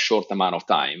for a short amount of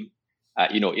time,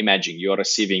 imagine you're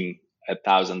receiving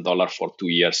 $1,000 for 2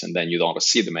 years and then you don't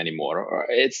receive them anymore.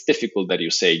 It's difficult that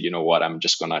you say, you know what, I'm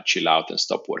just going to chill out and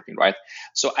stop working, right?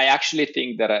 So I actually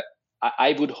think that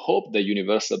I would hope the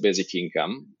universal basic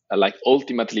income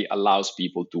ultimately allows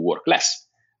people to work less.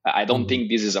 I don't think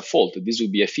this is a fault. This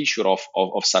would be a feature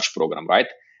of such program, right?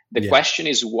 The question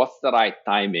is what's the right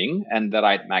timing and the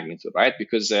right magnitude, right?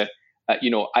 Because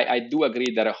I do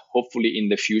agree that hopefully in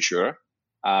the future,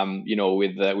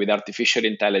 with artificial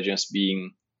intelligence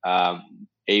being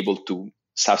able to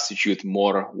substitute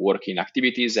more working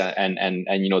activities and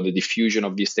the diffusion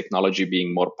of this technology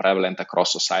being more prevalent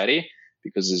across society,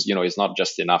 because it's not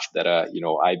just enough that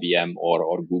IBM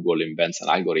or Google invents an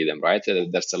algorithm, right?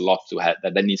 There's a lot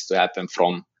that needs to happen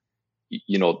from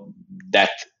that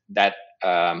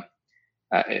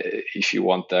if you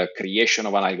want the creation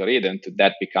of an algorithm to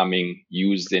that becoming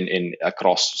used in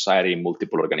across society in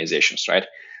multiple organizations, right?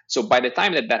 So by the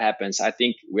time that happens, I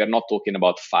think we are not talking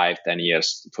about 5, 10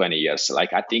 years, 20 years.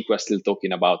 I think we're still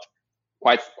talking about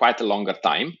quite a longer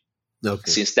time,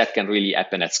 since that can really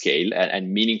happen at scale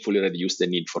and meaningfully reduce the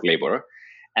need for labor.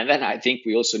 And then I think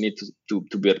we also need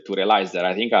to realize that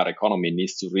I think our economy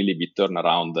needs to really be turned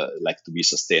around, to be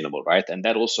sustainable, right? And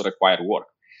that also requires work.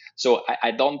 So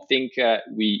I don't think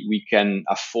we can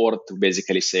afford to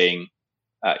basically saying,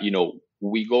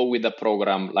 we go with a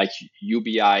program like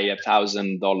UBI,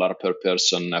 $1,000 per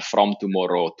person from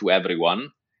tomorrow to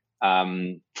everyone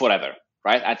forever,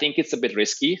 right? I think it's a bit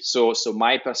risky. So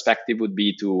my perspective would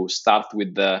be to start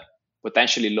with the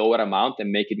potentially lower amount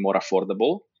and make it more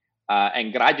affordable,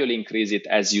 and gradually increase it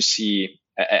as you see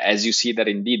that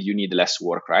indeed you need less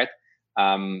work, right?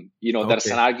 There's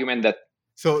an argument that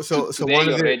So one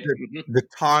of the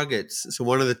targets. So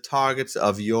one of the targets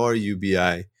of your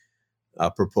UBI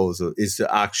proposal is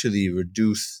to actually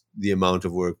reduce the amount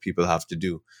of work people have to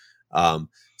do.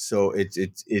 So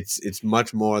it's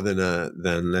much more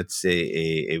than let's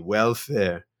say a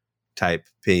welfare type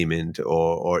payment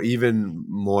or even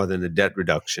more than a debt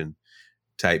reduction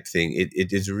type thing.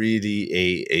 It is really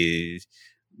a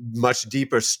much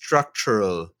deeper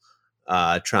structural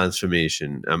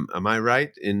transformation. Am I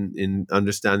right in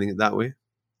understanding it that way?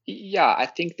 Yeah, I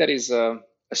think there is a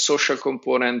social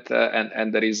component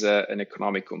and there is an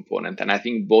economic component, and I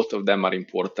think both of them are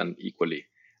important equally.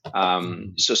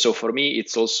 So for me,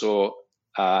 it's also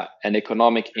an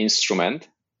economic instrument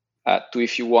to,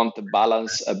 if you want to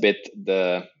balance a bit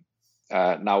the.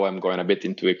 Now I'm going a bit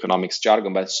into economics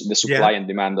jargon, but the supply and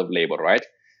demand of labor, right?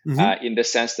 In the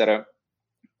sense that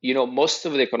most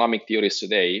of the economic theories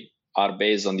today are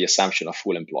based on the assumption of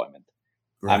full employment.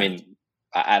 Right. I mean,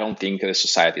 I don't think the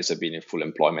societies have been in full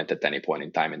employment at any point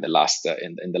in time in the last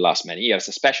in the last many years,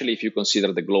 especially if you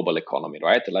consider the global economy,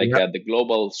 right? The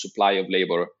global supply of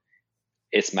labor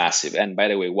is massive. And by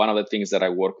the way, one of the things that I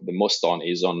work the most on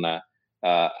is on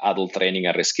adult training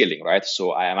and reskilling, right?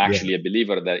 So I am actually a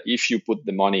believer that if you put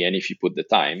the money and if you put the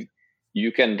time,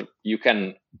 you can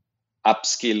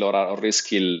upskill or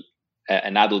reskill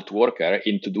an adult worker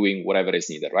into doing whatever is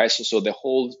needed, right? So the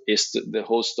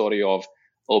whole story of,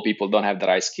 people don't have the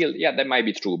right skill. Yeah, that might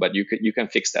be true, but you can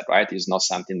fix that, right? It's not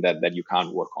something that you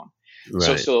can't work on.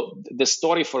 Right. So the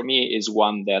story for me is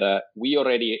one that we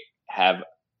already have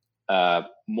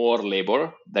more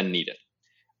labor than needed,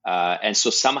 and so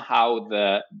somehow we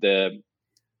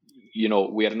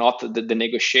are not the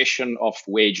negotiation of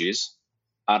wages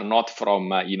are not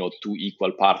from two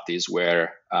equal parties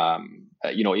where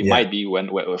it might be when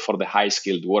for the high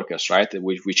skilled workers, right,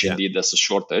 which indeed there's a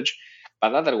shortage,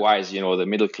 but otherwise the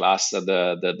middle class,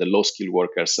 the low skilled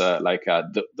workers,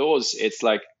 those, it's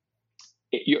like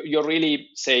you're really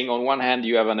saying on one hand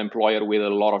you have an employer with a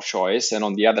lot of choice, and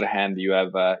on the other hand you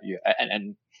have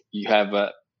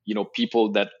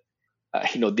people that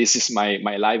this is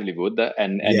my livelihood,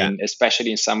 and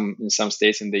especially in some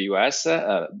states in the US,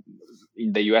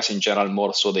 in general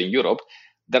more so than Europe,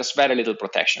 there's very little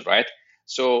protection, right?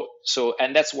 So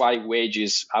and that's why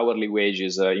hourly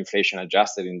wages, inflation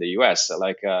adjusted in the US,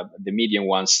 the median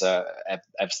ones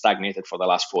have stagnated for the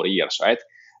last 4 years, right?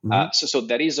 So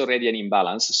there is already an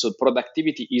imbalance. So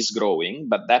productivity is growing,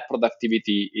 but that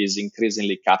productivity is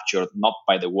increasingly captured not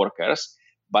by the workers,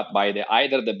 but by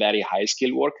either the very high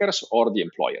skilled workers or the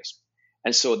employers.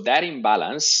 And so that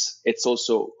imbalance, it's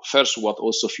also first what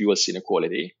also fuels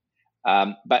inequality.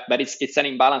 But it's an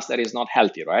imbalance that is not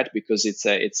healthy, right? Because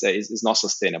it's not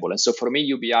sustainable. And so for me,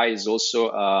 UBI is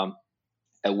also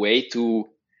a way to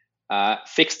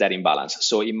fix that imbalance.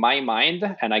 So in my mind,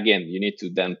 and again, you need to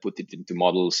then put it into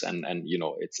models, and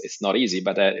it's not easy,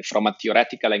 but from a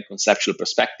theoretical and conceptual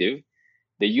perspective,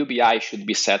 the UBI should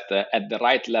be set at the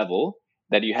right level,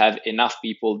 that you have enough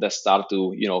people that start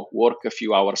to work a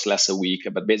few hours less a week,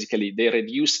 but basically they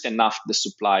reduce enough the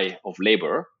supply of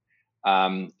labor,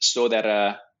 so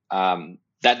that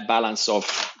that balance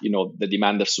of the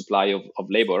demand and supply of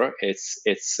labor,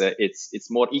 it's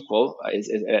more equal,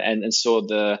 and so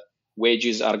the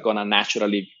wages are gonna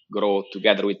naturally grow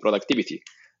together with productivity.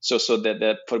 So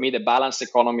for me, the balanced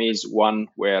economy is one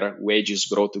where wages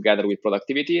grow together with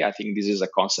productivity. I think this is a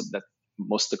concept that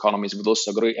most economists would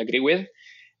also agree with.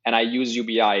 And I use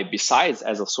UBI besides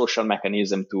as a social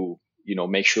mechanism to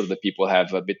make sure that people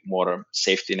have a bit more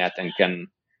safety net and can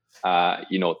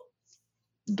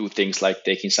do things like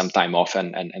taking some time off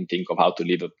and think of how to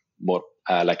live a more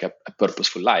like a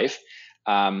purposeful life.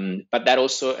 But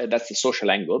that's the social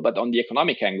angle. But on the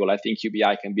economic angle, I think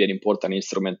UBI can be an important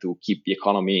instrument to keep the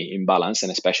economy in balance,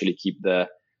 and especially keep the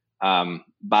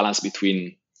balance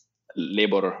between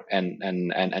labor and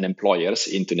employers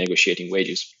into negotiating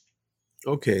wages.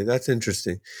 Okay, that's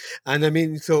interesting. And I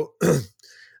mean, so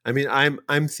I mean,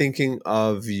 I'm thinking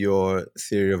of your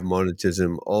theory of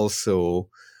monetism also.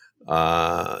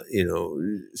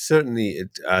 Certainly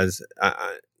it as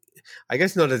I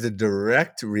guess not as a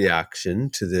direct reaction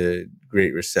to the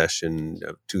Great Recession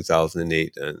of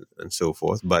 2008 and so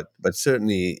forth, but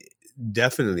certainly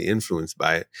definitely influenced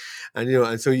by it. And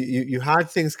and so you had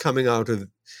things coming out of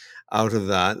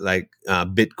that, like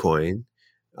Bitcoin.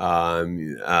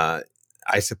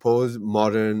 I suppose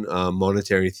modern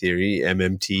monetary theory,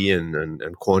 MMT,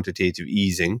 and quantitative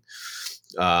easing.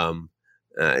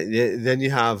 Then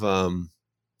you have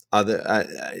other. I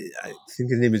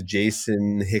think his name is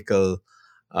Jason Hickel,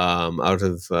 out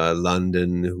of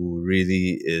London, who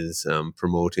really is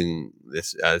promoting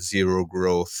this zero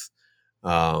growth.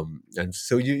 And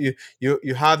so you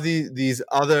have these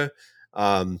other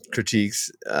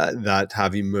critiques that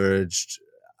have emerged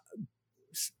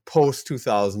post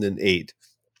 2008,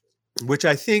 which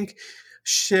I think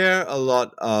share a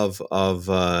lot of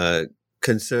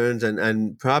concerns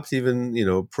and perhaps even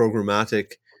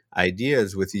programmatic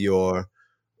ideas with your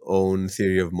own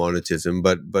theory of monetism,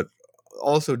 but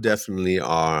also definitely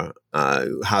are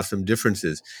have some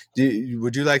differences.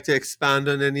 Would you like to expand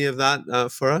on any of that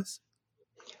for us?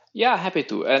 Yeah, happy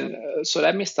to. And so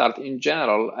let me start. In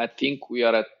general, I think we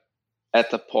are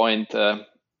at a point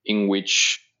in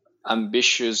which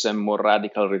ambitious and more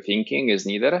radical rethinking is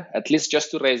needed, at least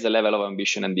just to raise the level of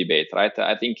ambition and debate, right?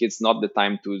 I think it's not the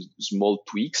time to small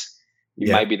tweaks.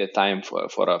 It might be the time for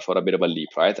a bit of a leap,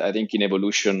 right? I think in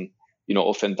evolution,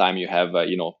 oftentimes you have,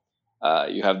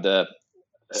 you have the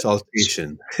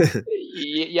Saltation.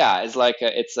 yeah, it's like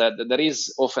there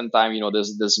is oftentimes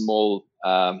there's the small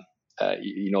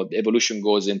the evolution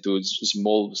goes into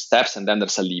small steps, and then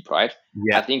there's a leap, right?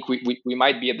 Yeah. I think we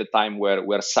might be at the time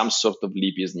where some sort of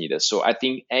leap is needed. So I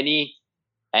think any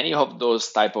of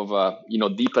those type of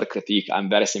deeper critique, I'm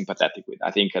very sympathetic with.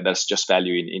 I think there's just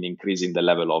value in increasing the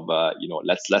level of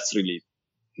let's really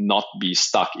not be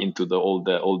stuck into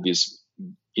all these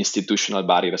institutional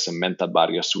barriers and mental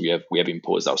barriers we have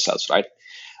imposed ourselves, right?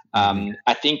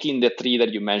 I think in the three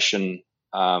that you mentioned,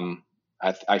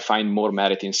 I find more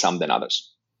merit in some than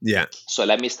others. Yeah. So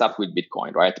let me start with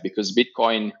Bitcoin, right? Because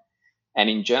Bitcoin, and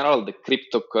in general, the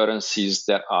cryptocurrencies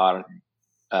that are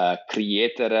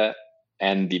created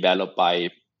and developed by,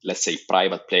 let's say,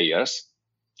 private players,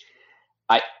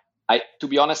 to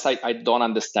be honest, I don't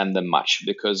understand them much,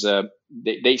 because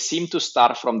they seem to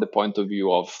start from the point of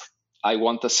view of, I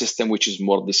want a system which is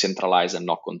more decentralized and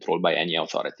not controlled by any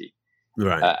authority.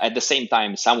 Right. At the same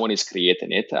time, someone is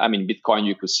creating it. I mean, Bitcoin,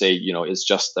 you could say, it's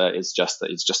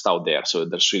just out there. So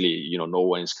there's really, no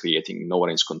one is creating, no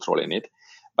one is controlling it.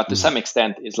 But to some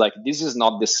extent, it's like, this is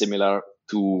not dissimilar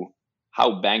to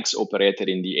how banks operated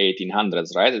in the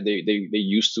 1800s, right? They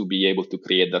used to be able to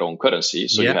create their own currency.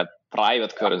 So you had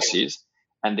private currencies.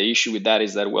 And the issue with that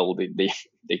is that, well,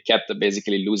 they kept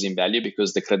basically losing value,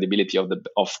 because the credibility of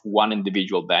one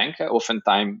individual bank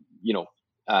oftentimes,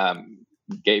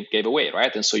 gave away,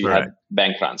 right? And so you had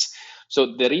bank runs.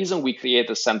 So the reason we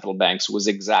created central banks was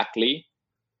exactly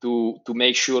to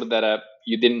make sure that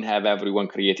you didn't have everyone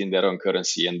creating their own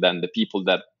currency, and then the people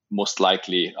that most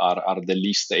likely are the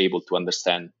least able to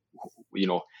understand,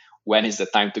 when is the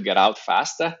time to get out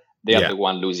faster, they are the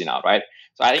one losing out, right?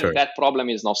 So I think that problem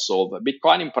is not solved.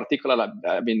 Bitcoin in particular,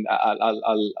 I mean,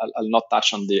 I'll not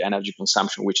touch on the energy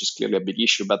consumption, which is clearly a big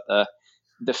issue, but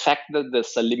the fact that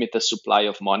there's a limited supply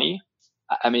of money,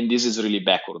 I mean, this is really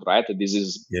backward, right? This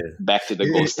is back to the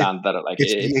gold standard. Like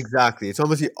exactly. It's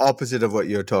almost the opposite of what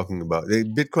you're talking about.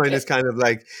 Bitcoin is kind of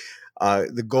like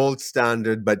the gold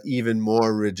standard, but even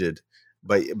more rigid.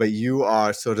 But you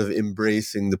are sort of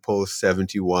embracing the post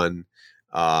 71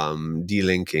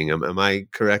 delinking. Am I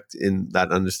correct in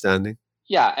that understanding?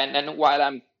 Yeah, and while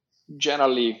I'm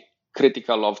generally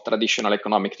critical of traditional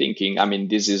economic thinking, I mean,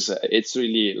 it's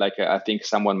really like I think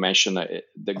someone mentioned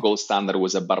the gold standard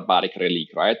was a barbaric relic,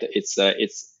 right?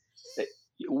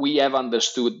 We have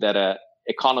understood that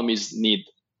economies need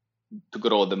to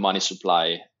grow the money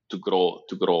supply to grow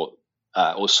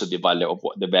also the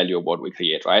value of what we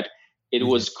create, right? It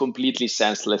was completely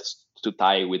senseless to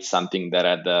tie with something that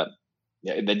had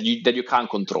that you can't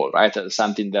control, right?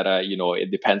 Something that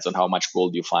it depends on how much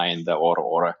gold you find,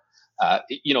 or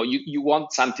you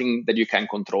want something that you can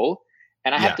control.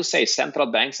 And I have to say,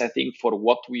 central banks, I think, for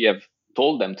what we have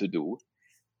told them to do,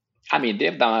 I mean,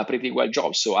 they've done a pretty well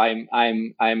job. So I'm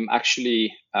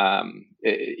actually,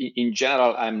 in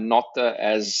general, I'm not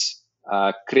as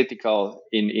critical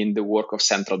in the work of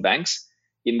central banks,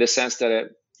 in the sense that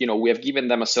we have given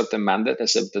them a certain mandate, a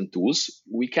certain tools.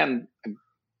 We can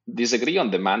disagree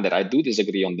on the mandate. I do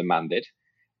disagree on the mandate,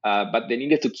 but they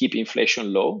needed to keep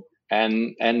inflation low,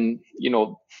 and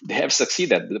they have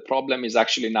succeeded. The problem is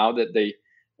actually now that they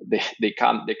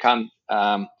can't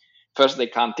first, they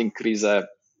can't increase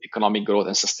economic growth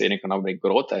and sustain economic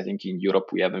growth. I think in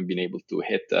Europe we haven't been able to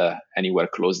hit anywhere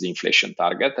close the inflation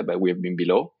target, but we have been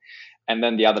below. And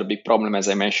then the other big problem, as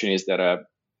I mentioned, is that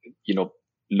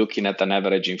looking at an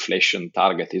average inflation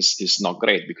target is not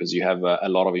great, because you have a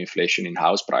lot of inflation in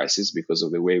house prices because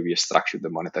of the way we have structured the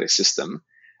monetary system.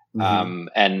 And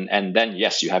then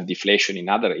yes, you have deflation in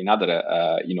other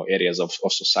areas of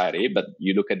society, but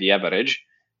you look at the average,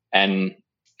 and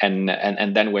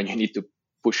then when you need to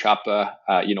push up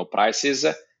prices,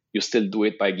 you still do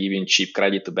it by giving cheap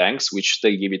credit to banks, which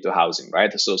still give it to housing,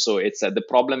 right? So it's the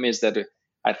problem is that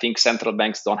I think central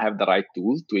banks don't have the right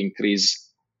tool to increase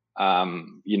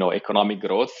economic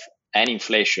growth and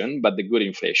inflation, but the good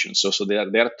inflation. So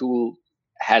their tool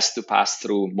has to pass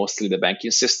through mostly the banking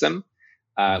system,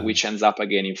 which ends up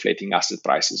again inflating asset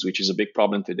prices, which is a big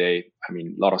problem today. I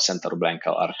mean, a lot of central banks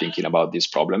are thinking about these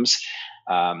problems,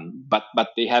 but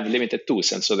they have limited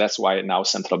tools, and so that's why now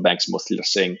central banks mostly are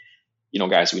saying,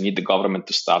 guys, we need the government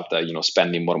to start,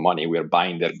 spending more money. We're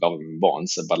buying their government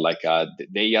bonds, but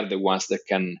they are the ones that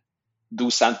can do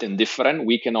something different.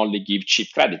 We can only give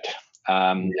cheap credit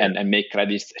and make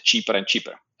credit cheaper and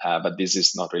cheaper. But this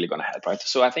is not really going to help, right?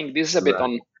 So I think this is a bit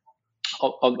on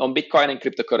Bitcoin and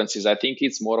cryptocurrencies. I think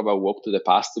it's more of a walk to the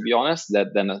past, to be honest,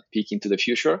 than a peek into the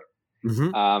future.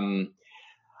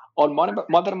 On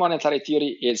modern monetary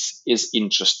theory is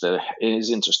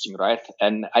interesting, right?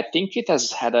 And I think it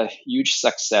has had a huge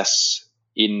success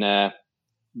in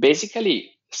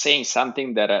basically saying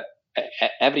something that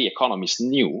every economist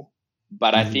knew,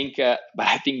 but I think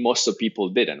most of people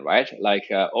didn't, right?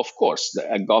 Of course,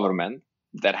 a government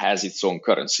that has its own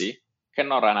currency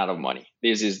cannot run out of money.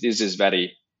 This is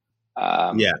very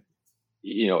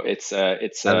it's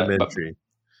elementary.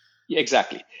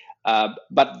 Exactly.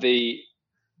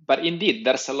 But indeed,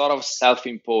 there's a lot of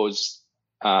self-imposed,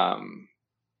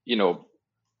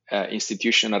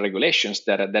 institutional regulations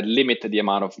that limit the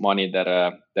amount of money that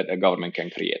a government can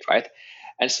create, right?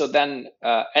 And so then,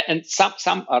 and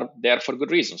some are there for good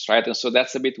reasons, right? And so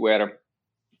that's a bit where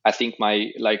I think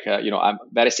I'm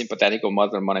very sympathetic of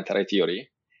modern monetary theory,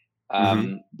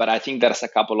 but I think there's a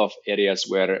couple of areas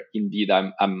where indeed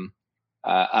I'm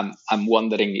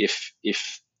wondering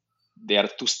if they are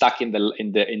too stuck in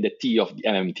the T of the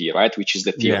MMT, right? Which is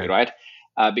the theory, right?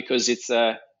 Because it's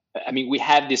we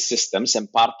have these systems,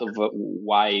 and part of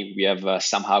why we have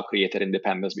somehow created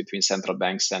independence between central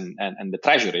banks and the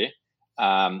treasury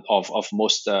of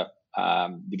most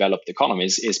developed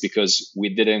economies is because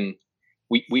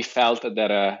we felt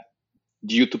that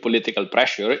due to political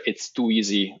pressure, it's too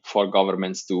easy for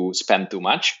governments to spend too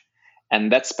much.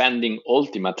 And that spending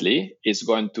ultimately is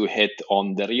going to hit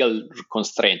on the real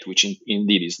constraint, which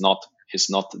indeed is not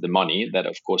the money that,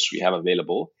 of course, we have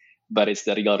available, but it's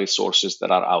the real resources that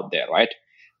are out there, right?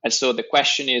 And so the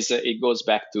question is, it goes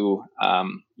back to,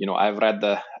 I've read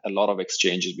a lot of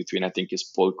exchanges between, I think it's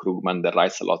Paul Krugman that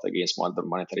writes a lot against modern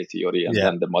monetary theory and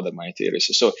then the modern monetary theory.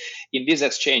 So in this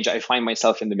exchange, I find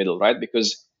myself in the middle, right?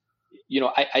 Because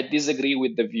I disagree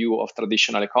with the view of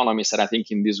traditional economists, and I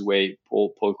think in this way,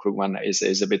 Paul Krugman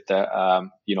is a bit,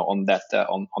 on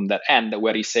that end,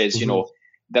 where he says,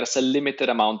 there's a limited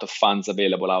amount of funds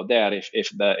available out there. If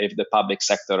the public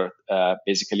sector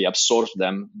basically absorbs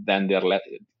them, then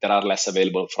there are less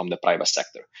available from the private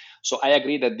sector. So I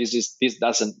agree that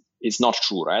it's not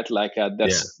true, right? Like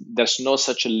there's no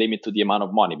such a limit to the amount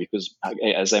of money, because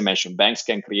as I mentioned, banks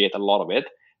can create a lot of it.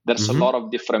 There's a lot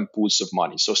of different pools of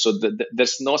money. So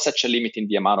there's no such a limit in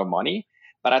the amount of money.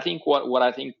 But I think what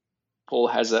I think Paul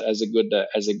has as a good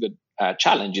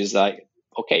challenge is like,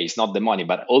 okay, it's not the money,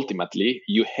 but ultimately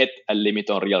you hit a limit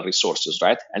on real resources,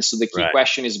 right? And so the key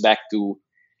question is back to,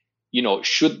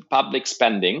 should public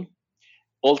spending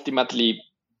ultimately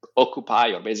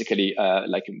occupy, or basically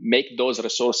like make those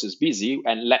resources busy,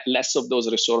 and less of those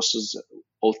resources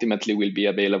ultimately will be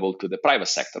available to the private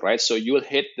sector, right? So you'll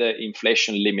hit the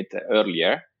inflation limit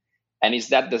earlier. And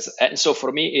and so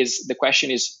for me, the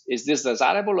question is this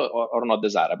desirable or not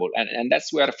desirable? And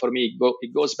that's where for me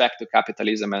it goes back to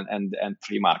capitalism and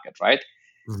free market, right?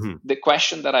 Mm-hmm. The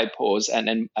question that I pose,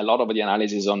 and a lot of the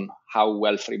analysis on how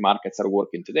well free markets are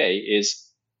working today is,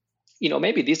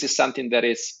 maybe this is something that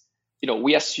is,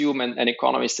 we assume, and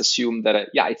economists assume that,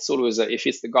 it's always, if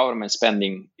it's the government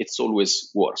spending, it's always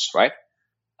worse, right?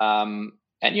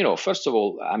 And, first of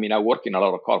all, I mean, I work in a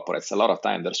lot of corporates. A lot of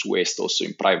time there's waste also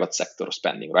in private sector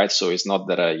spending, right? So it's not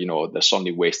that, there's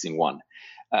only waste in one.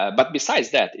 But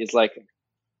besides that, it's like,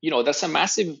 there's a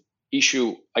massive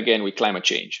issue, again, with climate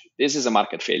change. This is a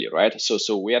market failure, right?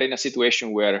 So we are in a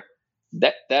situation where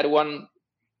that one,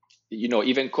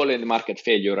 even calling the market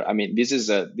failure, I mean, this is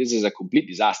a complete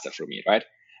disaster for me, right?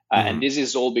 And this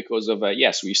is all because of,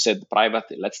 yes, we said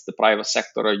let's the private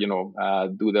sector,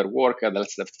 do their work.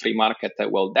 Let's the free market.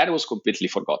 Well, that was completely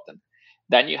forgotten.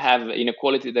 Then you have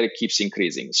inequality that keeps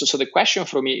increasing. So the question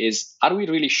for me is, are we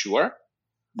really sure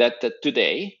that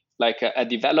today, like a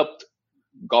developed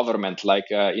government,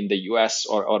 like in the US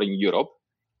or in Europe,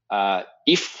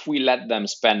 if we let them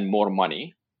spend more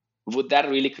money, would that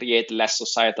really create less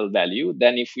societal value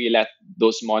than if we let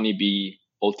those money be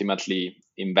ultimately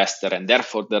invested, and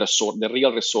therefore the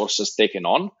real resources taken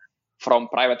on from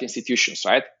private institutions,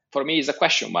 right? For me, it's a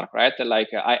question mark, right? Like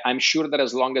I'm sure that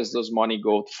as long as those money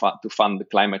go to fund the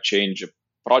climate change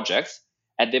projects,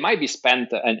 and they might be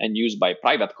spent and used by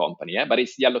private company, but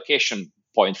it's the allocation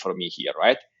point for me here,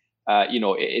 right?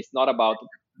 It's not about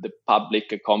the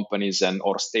public companies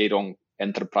or state-owned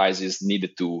enterprises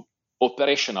needed to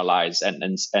operationalize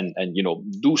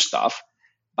and do stuff,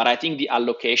 but I think the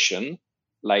allocation,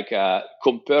 like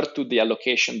compared to the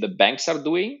allocation the banks are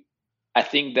doing, I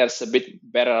think there's a bit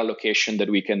better allocation that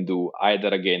we can do, either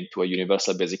again to a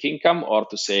universal basic income, or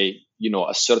to say,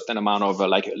 a certain amount of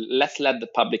let's let the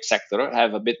public sector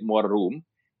have a bit more room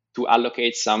to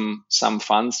allocate some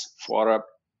funds for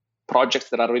projects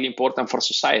that are really important for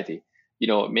society.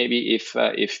 Maybe if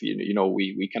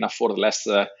we can afford less,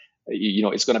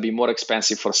 it's going to be more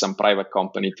expensive for some private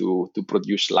company to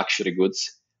produce luxury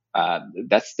goods.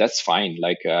 That's fine.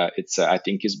 Like I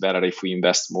think it's better if we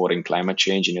invest more in climate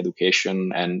change, in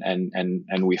education,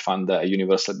 and we fund a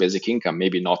universal basic income.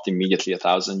 Maybe not immediately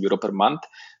 €1,000 per month,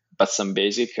 but some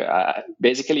basic.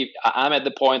 Basically, I'm at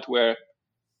the point where,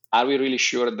 are we really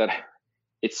sure that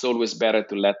it's always better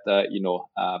to let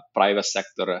private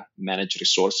sector manage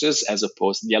resources, as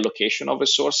opposed to the allocation of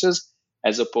resources,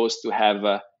 as opposed to have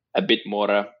a bit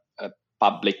more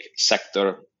public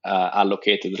sector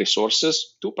allocated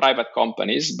resources to private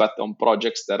companies, but on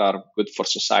projects that are good for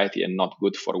society and not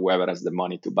good for whoever has the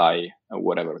money to buy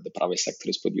whatever the private sector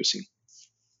is producing.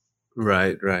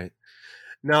 Right.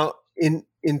 Now, in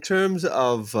terms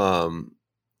of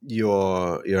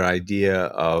your idea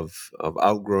of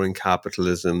outgrowing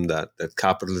capitalism, that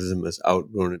capitalism has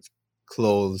outgrown its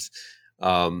clothes,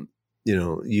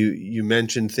 you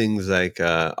mentioned things like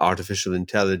artificial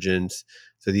intelligence,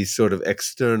 so these sort of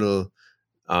external,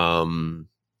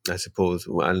 I suppose,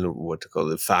 I don't know what to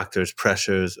call it, factors,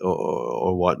 pressures,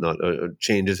 or whatnot, or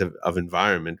changes of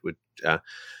environment, which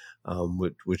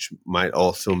might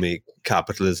also make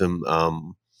capitalism,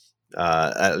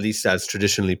 at least as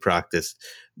traditionally practiced,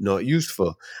 not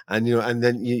useful. And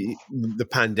then the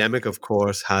pandemic, of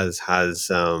course,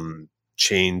 has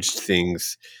changed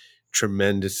things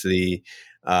tremendously.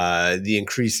 The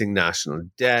increasing national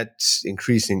debt,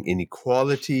 increasing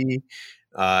inequality,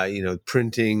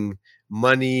 printing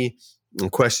money,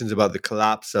 and questions about the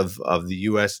collapse of the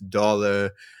US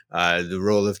dollar, the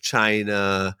role of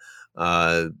China,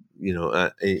 in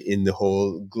the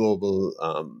whole global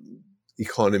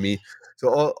economy.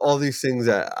 So all these things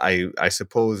that I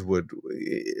suppose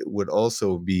would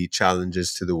also be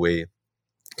challenges to the way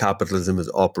capitalism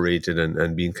is operated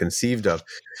and being conceived of.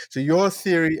 So your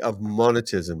theory of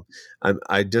monetism,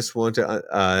 I just want to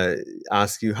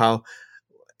ask you,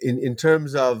 in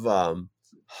terms of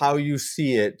how you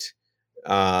see it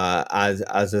as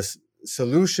a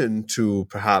solution to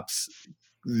perhaps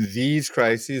these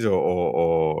crises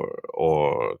or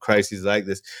crises like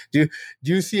this, do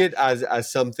you see it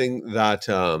as something that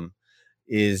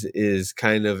is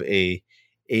kind of a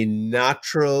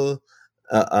natural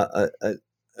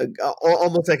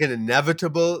almost like an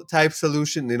inevitable type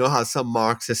solution? You know how some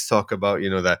Marxists talk about,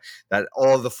 that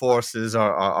all the forces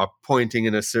are pointing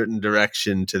in a certain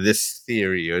direction to this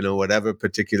theory, whatever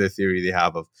particular theory they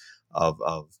have of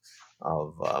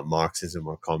Marxism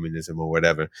or communism or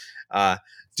whatever.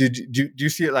 Do you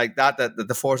see it like that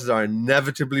the forces are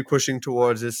inevitably pushing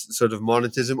towards this sort of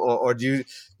monetism, or do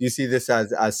you see this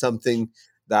as something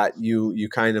that you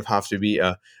kind of have to be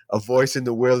a voice in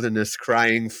the wilderness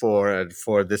crying for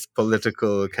this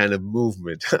political kind of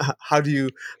movement? How do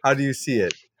you see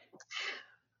it?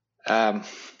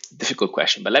 Difficult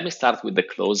question, but let me start with the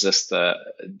closest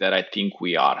that I think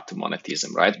we are to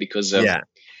monetism, right? Because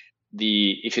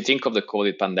if you think of the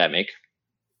COVID pandemic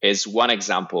is one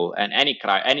example, and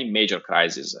any major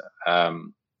crisis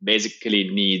basically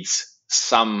needs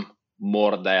some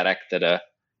more directed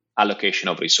allocation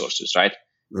of resources, right?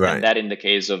 Right. And that in the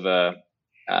case of the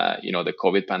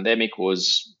COVID pandemic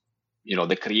was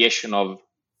the creation of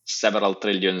several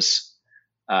trillions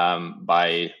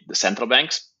by the central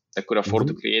banks that could afford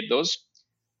to create those,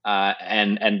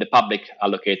 and the public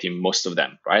allocating most of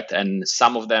them, right? And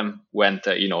some of them went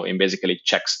in basically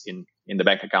checks in the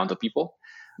bank account of people.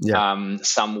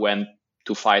 Some went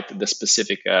to fight the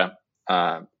specific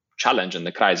challenge and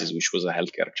the crisis, which was a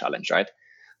healthcare challenge, right?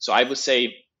 So I would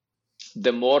say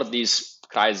the more these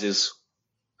crises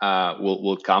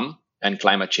will come, and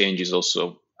climate change is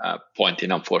also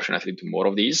pointing, unfortunately, to more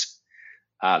of these,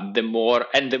 the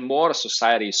more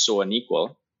society is so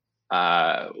unequal.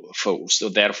 So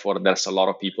therefore, there's a lot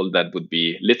of people that would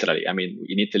be literally, I mean,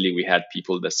 in Italy, we had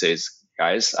people that says,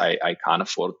 guys, I can't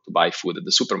afford to buy food at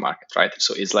the supermarket, right?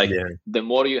 So it's like the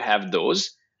more you have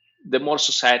those, the more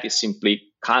society simply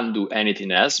can't do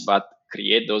anything else but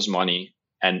create those money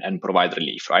and provide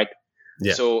relief, right?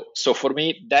 Yeah. So for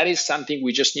me, that is something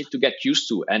we just need to get used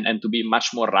to and to be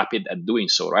much more rapid at doing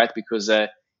so, right? Because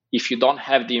if you don't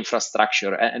have the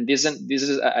infrastructure, and this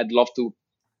is I'd love to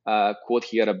quote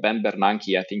here Ben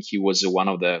Bernanke. I think he was one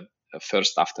of the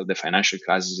first after the financial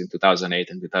crisis in 2008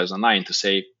 and 2009 to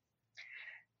say,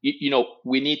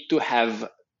 we need to have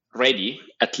ready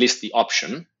at least the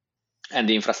option and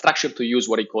the infrastructure to use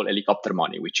what I call helicopter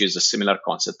money, which is a similar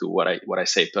concept to what I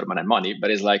say permanent money, but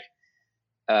it's like,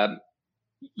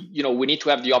 we need to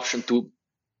have the option to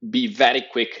be very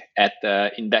quick at,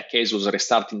 in that case, was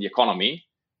restarting the economy.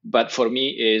 But for me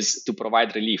is to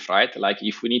provide relief, right? Like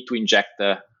if we need to inject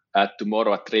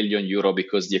tomorrow €1 trillion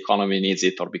because the economy needs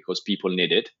it or because people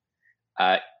need it.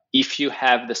 If you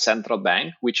have the central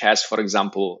bank, which has, for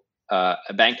example,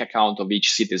 a bank account of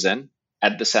each citizen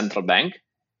at the central bank,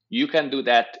 you can do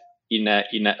that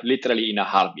literally in a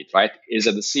heartbeat, right? It's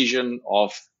a decision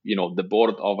of the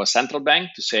board of a central bank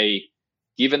to say,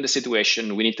 given the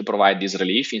situation, we need to provide this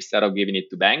relief instead of giving it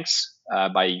to banks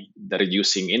by the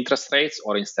reducing interest rates,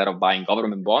 or instead of buying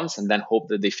government bonds and then hope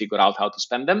that they figure out how to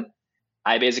spend them.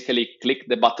 I basically click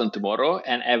the button tomorrow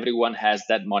and everyone has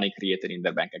that money created in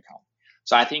their bank account.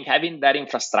 So I think having that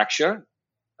infrastructure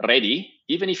ready,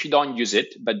 even if you don't use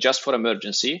it, but just for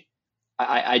emergency,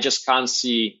 I just can't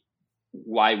see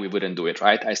why we wouldn't do it,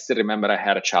 right? I still remember I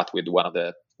had a chat with one of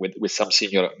the with some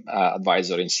senior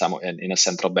advisor in a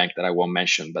central bank that I won't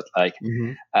mention, but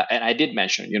and I did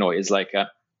mention, it's like,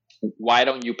 why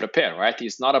don't you prepare, right?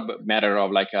 It's not a matter of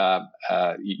like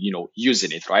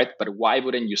using it, right? But why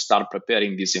wouldn't you start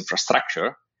preparing this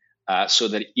infrastructure so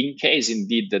that in case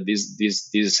indeed that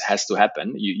this has to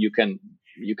happen, you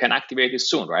can activate it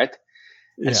soon, right?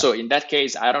 Yeah. And so in that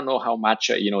case, I don't know how much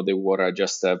they were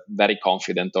just very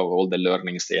confident of all the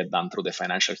learnings they had done through the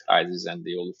financial crisis, and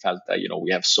they all felt that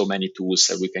we have so many tools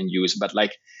that we can use. But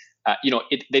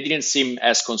they didn't seem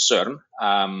as concerned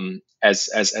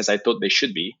as I thought they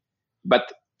should be.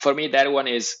 But for me, that one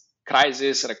is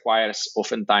crisis requires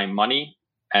oftentimes money,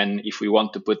 and if we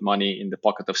want to put money in the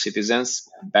pocket of citizens,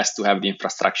 best to have the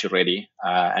infrastructure ready,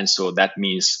 and so that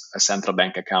means a central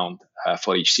bank account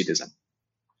for each citizen.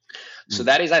 So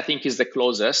that is, I think, is the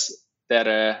closest that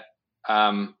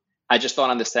I just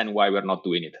don't understand why we're not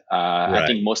doing it. Right. I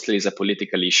think mostly it's a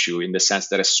political issue in the sense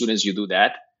that as soon as you do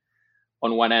that,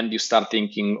 on one end, you start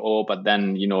thinking, but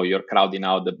then, you're crowding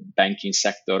out the banking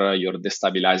sector, you're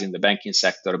destabilizing the banking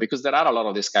sector, because there are a lot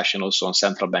of discussion also on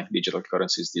central bank digital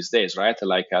currencies these days, right?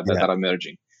 That are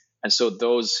emerging. And so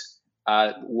those,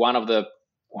 one of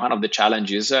the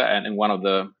challenges and one of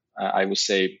the I would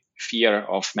say, fear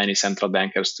of many central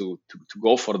bankers to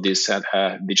go for these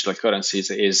digital currencies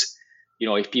is,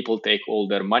 if people take all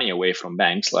their money away from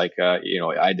banks, like,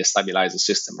 I destabilize the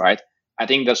system, right? I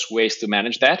think there's ways to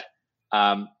manage that.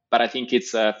 But I think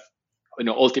it's,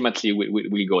 ultimately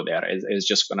we go there. It's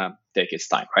just going to take its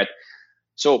time, right?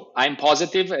 So I'm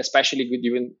positive, especially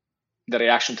given the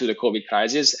reaction to the COVID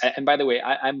crisis. And by the way,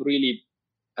 I'm really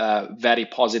very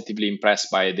positively impressed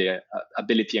by the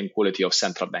ability and quality of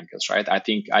central bankers, right? I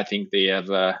think they have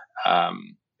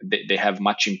they have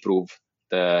much improved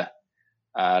the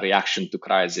reaction to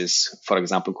crisis, for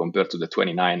example, compared to the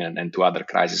 29 and to other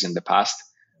crises in the past.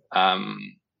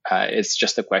 It's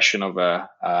just a question of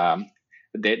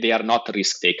they are not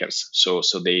risk takers, so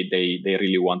they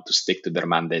really want to stick to their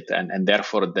mandate, and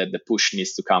therefore the push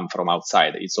needs to come from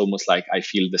outside. It's almost like I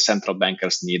feel the central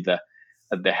bankers need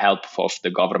the help of the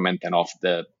government and of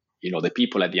the the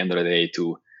people at the end of the day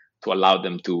to allow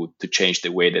them to change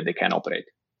the way that they can operate.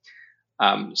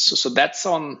 So that's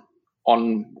on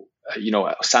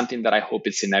something that I hope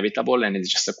it's inevitable and it's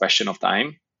just a question of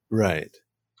time. Right.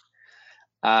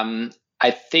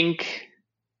 I think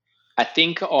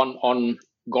on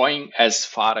going as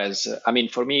far as,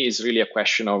 for me, is really a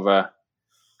question of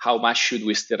how much should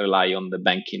we still rely on the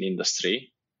banking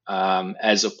industry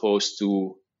as opposed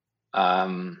to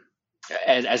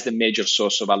as the major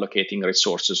source of allocating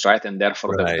resources, right? And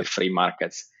therefore the free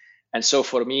markets. And so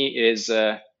for me is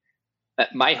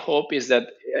my hope is that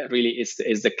really it's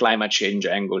the climate change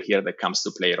angle here that comes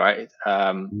to play, right?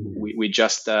 We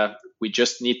just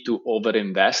need to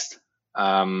overinvest.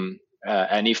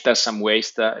 And if there's some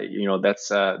waste,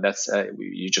 that's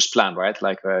you just plan, right?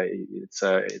 Like it's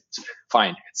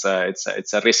fine.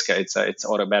 It's a risk. It's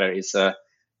or better. It's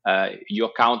you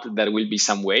account there will be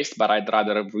some waste, but I'd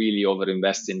rather really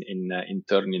overinvest in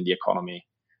turning the economy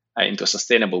into a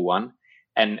sustainable one.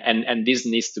 And this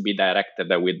needs to be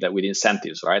directed with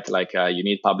incentives, right? Like you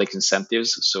need public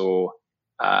incentives. So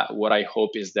what I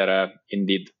hope is that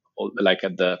indeed, like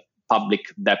the public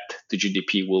debt to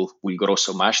GDP will grow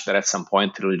so much that at some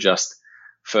point it will just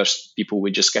first people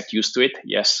will just get used to it.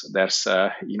 Yes, there's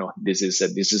this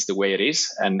is the way it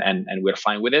is, and we're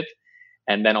fine with it.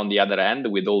 And then on the other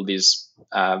end, with all this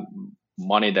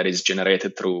money that is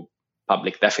generated through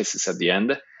public deficits at the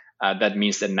end, that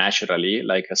means that naturally,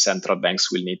 like central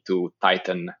banks will need to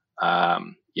tighten,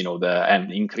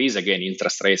 and increase again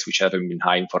interest rates, which haven't been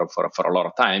high for a lot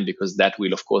of time, because that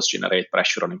will of course generate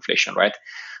pressure on inflation, right?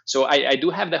 So I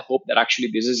do have the hope that actually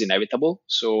this is inevitable.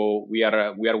 So we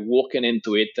are walking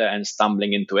into it and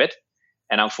stumbling into it.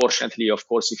 And unfortunately, of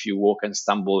course, if you walk and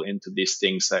stumble into these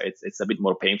things, it's a bit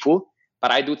more painful. But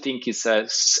I do think it's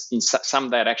in some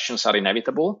directions are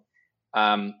inevitable.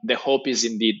 The hope is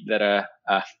indeed that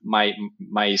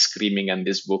my screaming and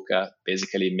this book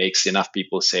basically makes enough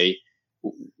people say,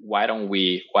 why don't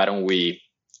we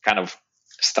kind of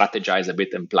strategize a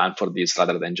bit and plan for this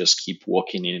rather than just keep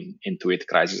walking into it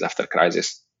crisis after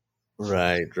crisis.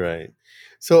 Right.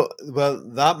 So, well,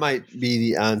 that might be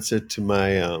the answer to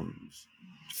my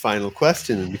final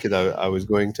question, because I was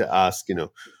going to ask,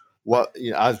 what,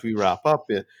 as we wrap up,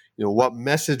 what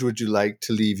message would you like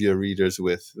to leave your readers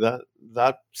with?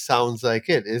 That sounds like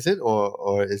it. Is it,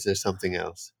 or is there something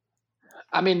else?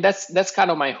 That's kind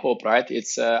of my hope, right?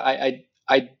 It's I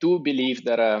do believe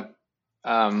that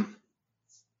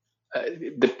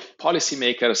the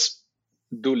policymakers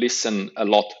do listen a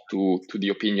lot to the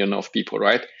opinion of people,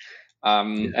 right?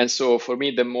 And so for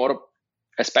me,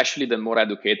 especially the more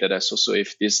educated, so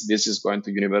if this is going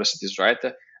to universities, right?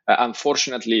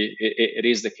 Unfortunately, it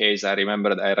is the case. I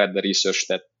remember I read the research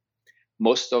that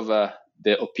most of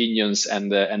the opinions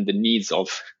and the needs of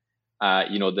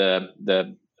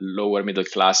the lower middle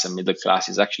class and middle class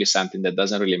is actually something that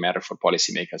doesn't really matter for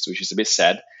policymakers, which is a bit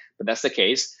sad, but that's the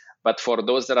case. But for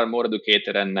those that are more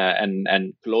educated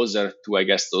and closer to, I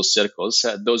guess, those circles,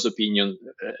 those opinions,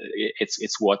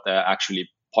 it's what actually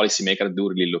policymakers do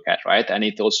really look at, right? And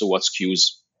it also what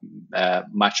skews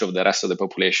much of the rest of the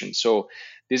population. So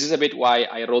this is a bit why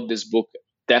I wrote this book.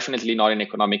 Definitely not in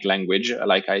economic language.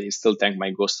 Like I still thank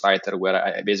my ghostwriter, where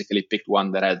I basically picked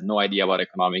one that had no idea about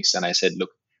economics, and I said, look,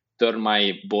 turn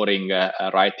my boring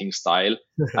writing style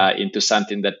into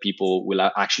something that people will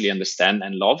actually understand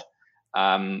and love.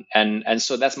 And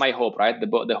so that's my hope, right?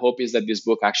 The hope is that this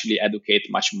book actually educate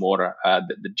much more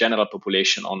the general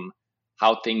population on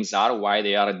how things are, why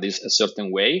they are a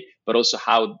certain way, but also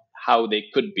how they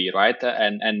could be, right?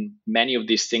 And many of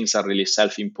these things are really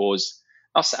self-imposed.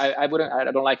 I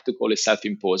don't like to call it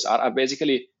self-imposed. Are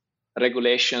basically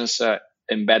regulations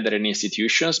embedded in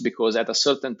institutions, because at a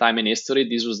certain time in history,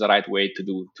 this was the right way to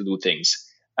do things.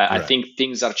 I think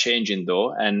things are changing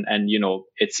though, and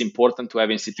it's important to have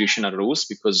institutional rules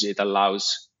because it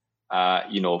allows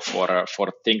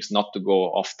for things not to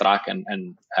go off track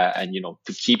and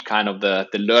to keep kind of the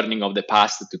learning of the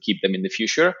past to keep them in the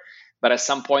future. But at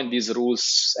some point, these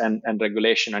rules and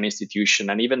regulation and institution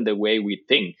and even the way we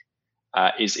think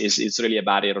is really a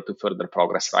barrier to further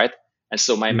progress, right? And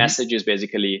so my message is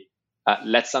basically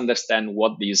let's understand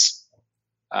what these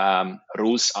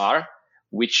rules are,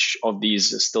 which of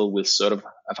these still will serve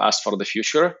us for the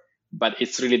future. But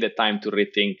it's really the time to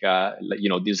rethink,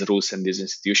 these rules and these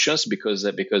institutions because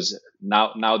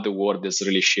now the world is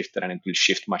really shifted and it will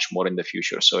shift much more in the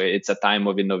future. So it's a time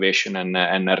of innovation and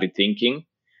rethinking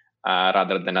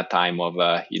rather than a time of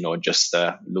just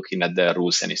looking at the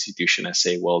rules and institution and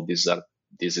say, well, this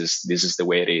is the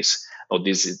way it is, or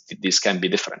this can be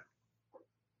different.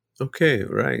 Okay,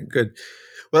 right, good.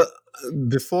 Well,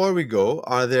 before we go,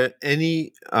 are there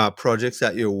any projects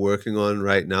that you're working on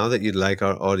right now that you'd like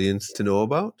our audience to know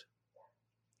about?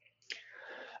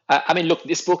 I mean, look,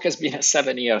 this book has been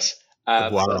 7 years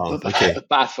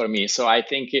path for me. So I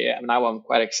think now I'm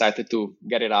quite excited to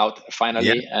get it out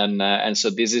finally. Yeah. And so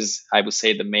this is, I would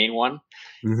say, the main one.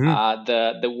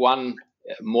 The one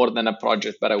more than a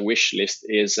project, but a wish list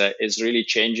is really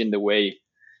changing the way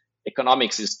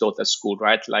economics is taught at school,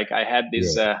 right? Like I had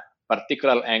this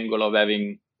particular angle of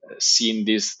having seen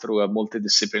this through a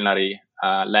multidisciplinary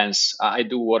lens. I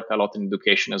do work a lot in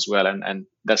education as well, and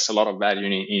there's a lot of value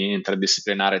in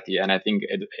interdisciplinarity. And I think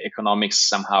economics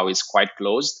somehow is quite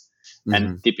closed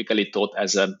and typically taught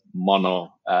as a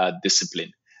mono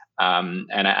discipline. And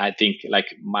I think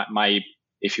like my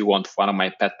if you want, one of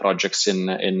my pet projects in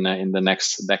the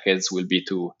next decades will be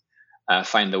to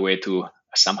find a way to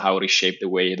somehow reshape the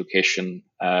way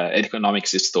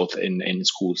economics is taught in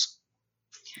schools.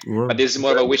 Wow. But this is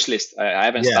more of a wish list. I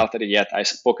haven't started it yet. I've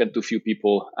spoken to a few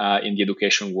people in the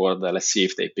education world. Let's see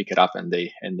if they pick it up and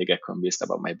they get convinced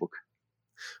about my book.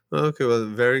 Okay, well,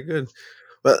 very good.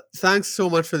 Well, thanks so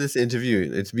much for this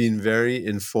interview. It's been very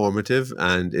informative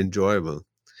and enjoyable.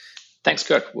 Thanks,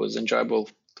 Kirk. It was enjoyable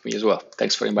to me as well.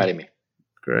 Thanks for inviting me.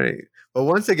 Great. Well,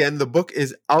 once again, the book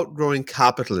is Outgrowing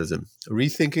Capitalism,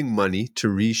 Rethinking Money to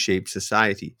Reshape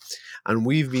Society. And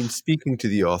we've been speaking to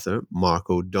the author,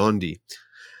 Marco Dondi.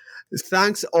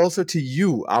 Thanks also to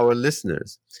you, our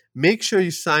listeners. Make sure you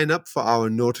sign up for our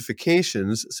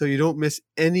notifications so you don't miss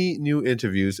any new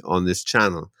interviews on this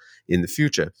channel in the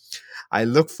future. I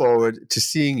look forward to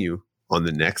seeing you on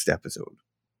the next episode.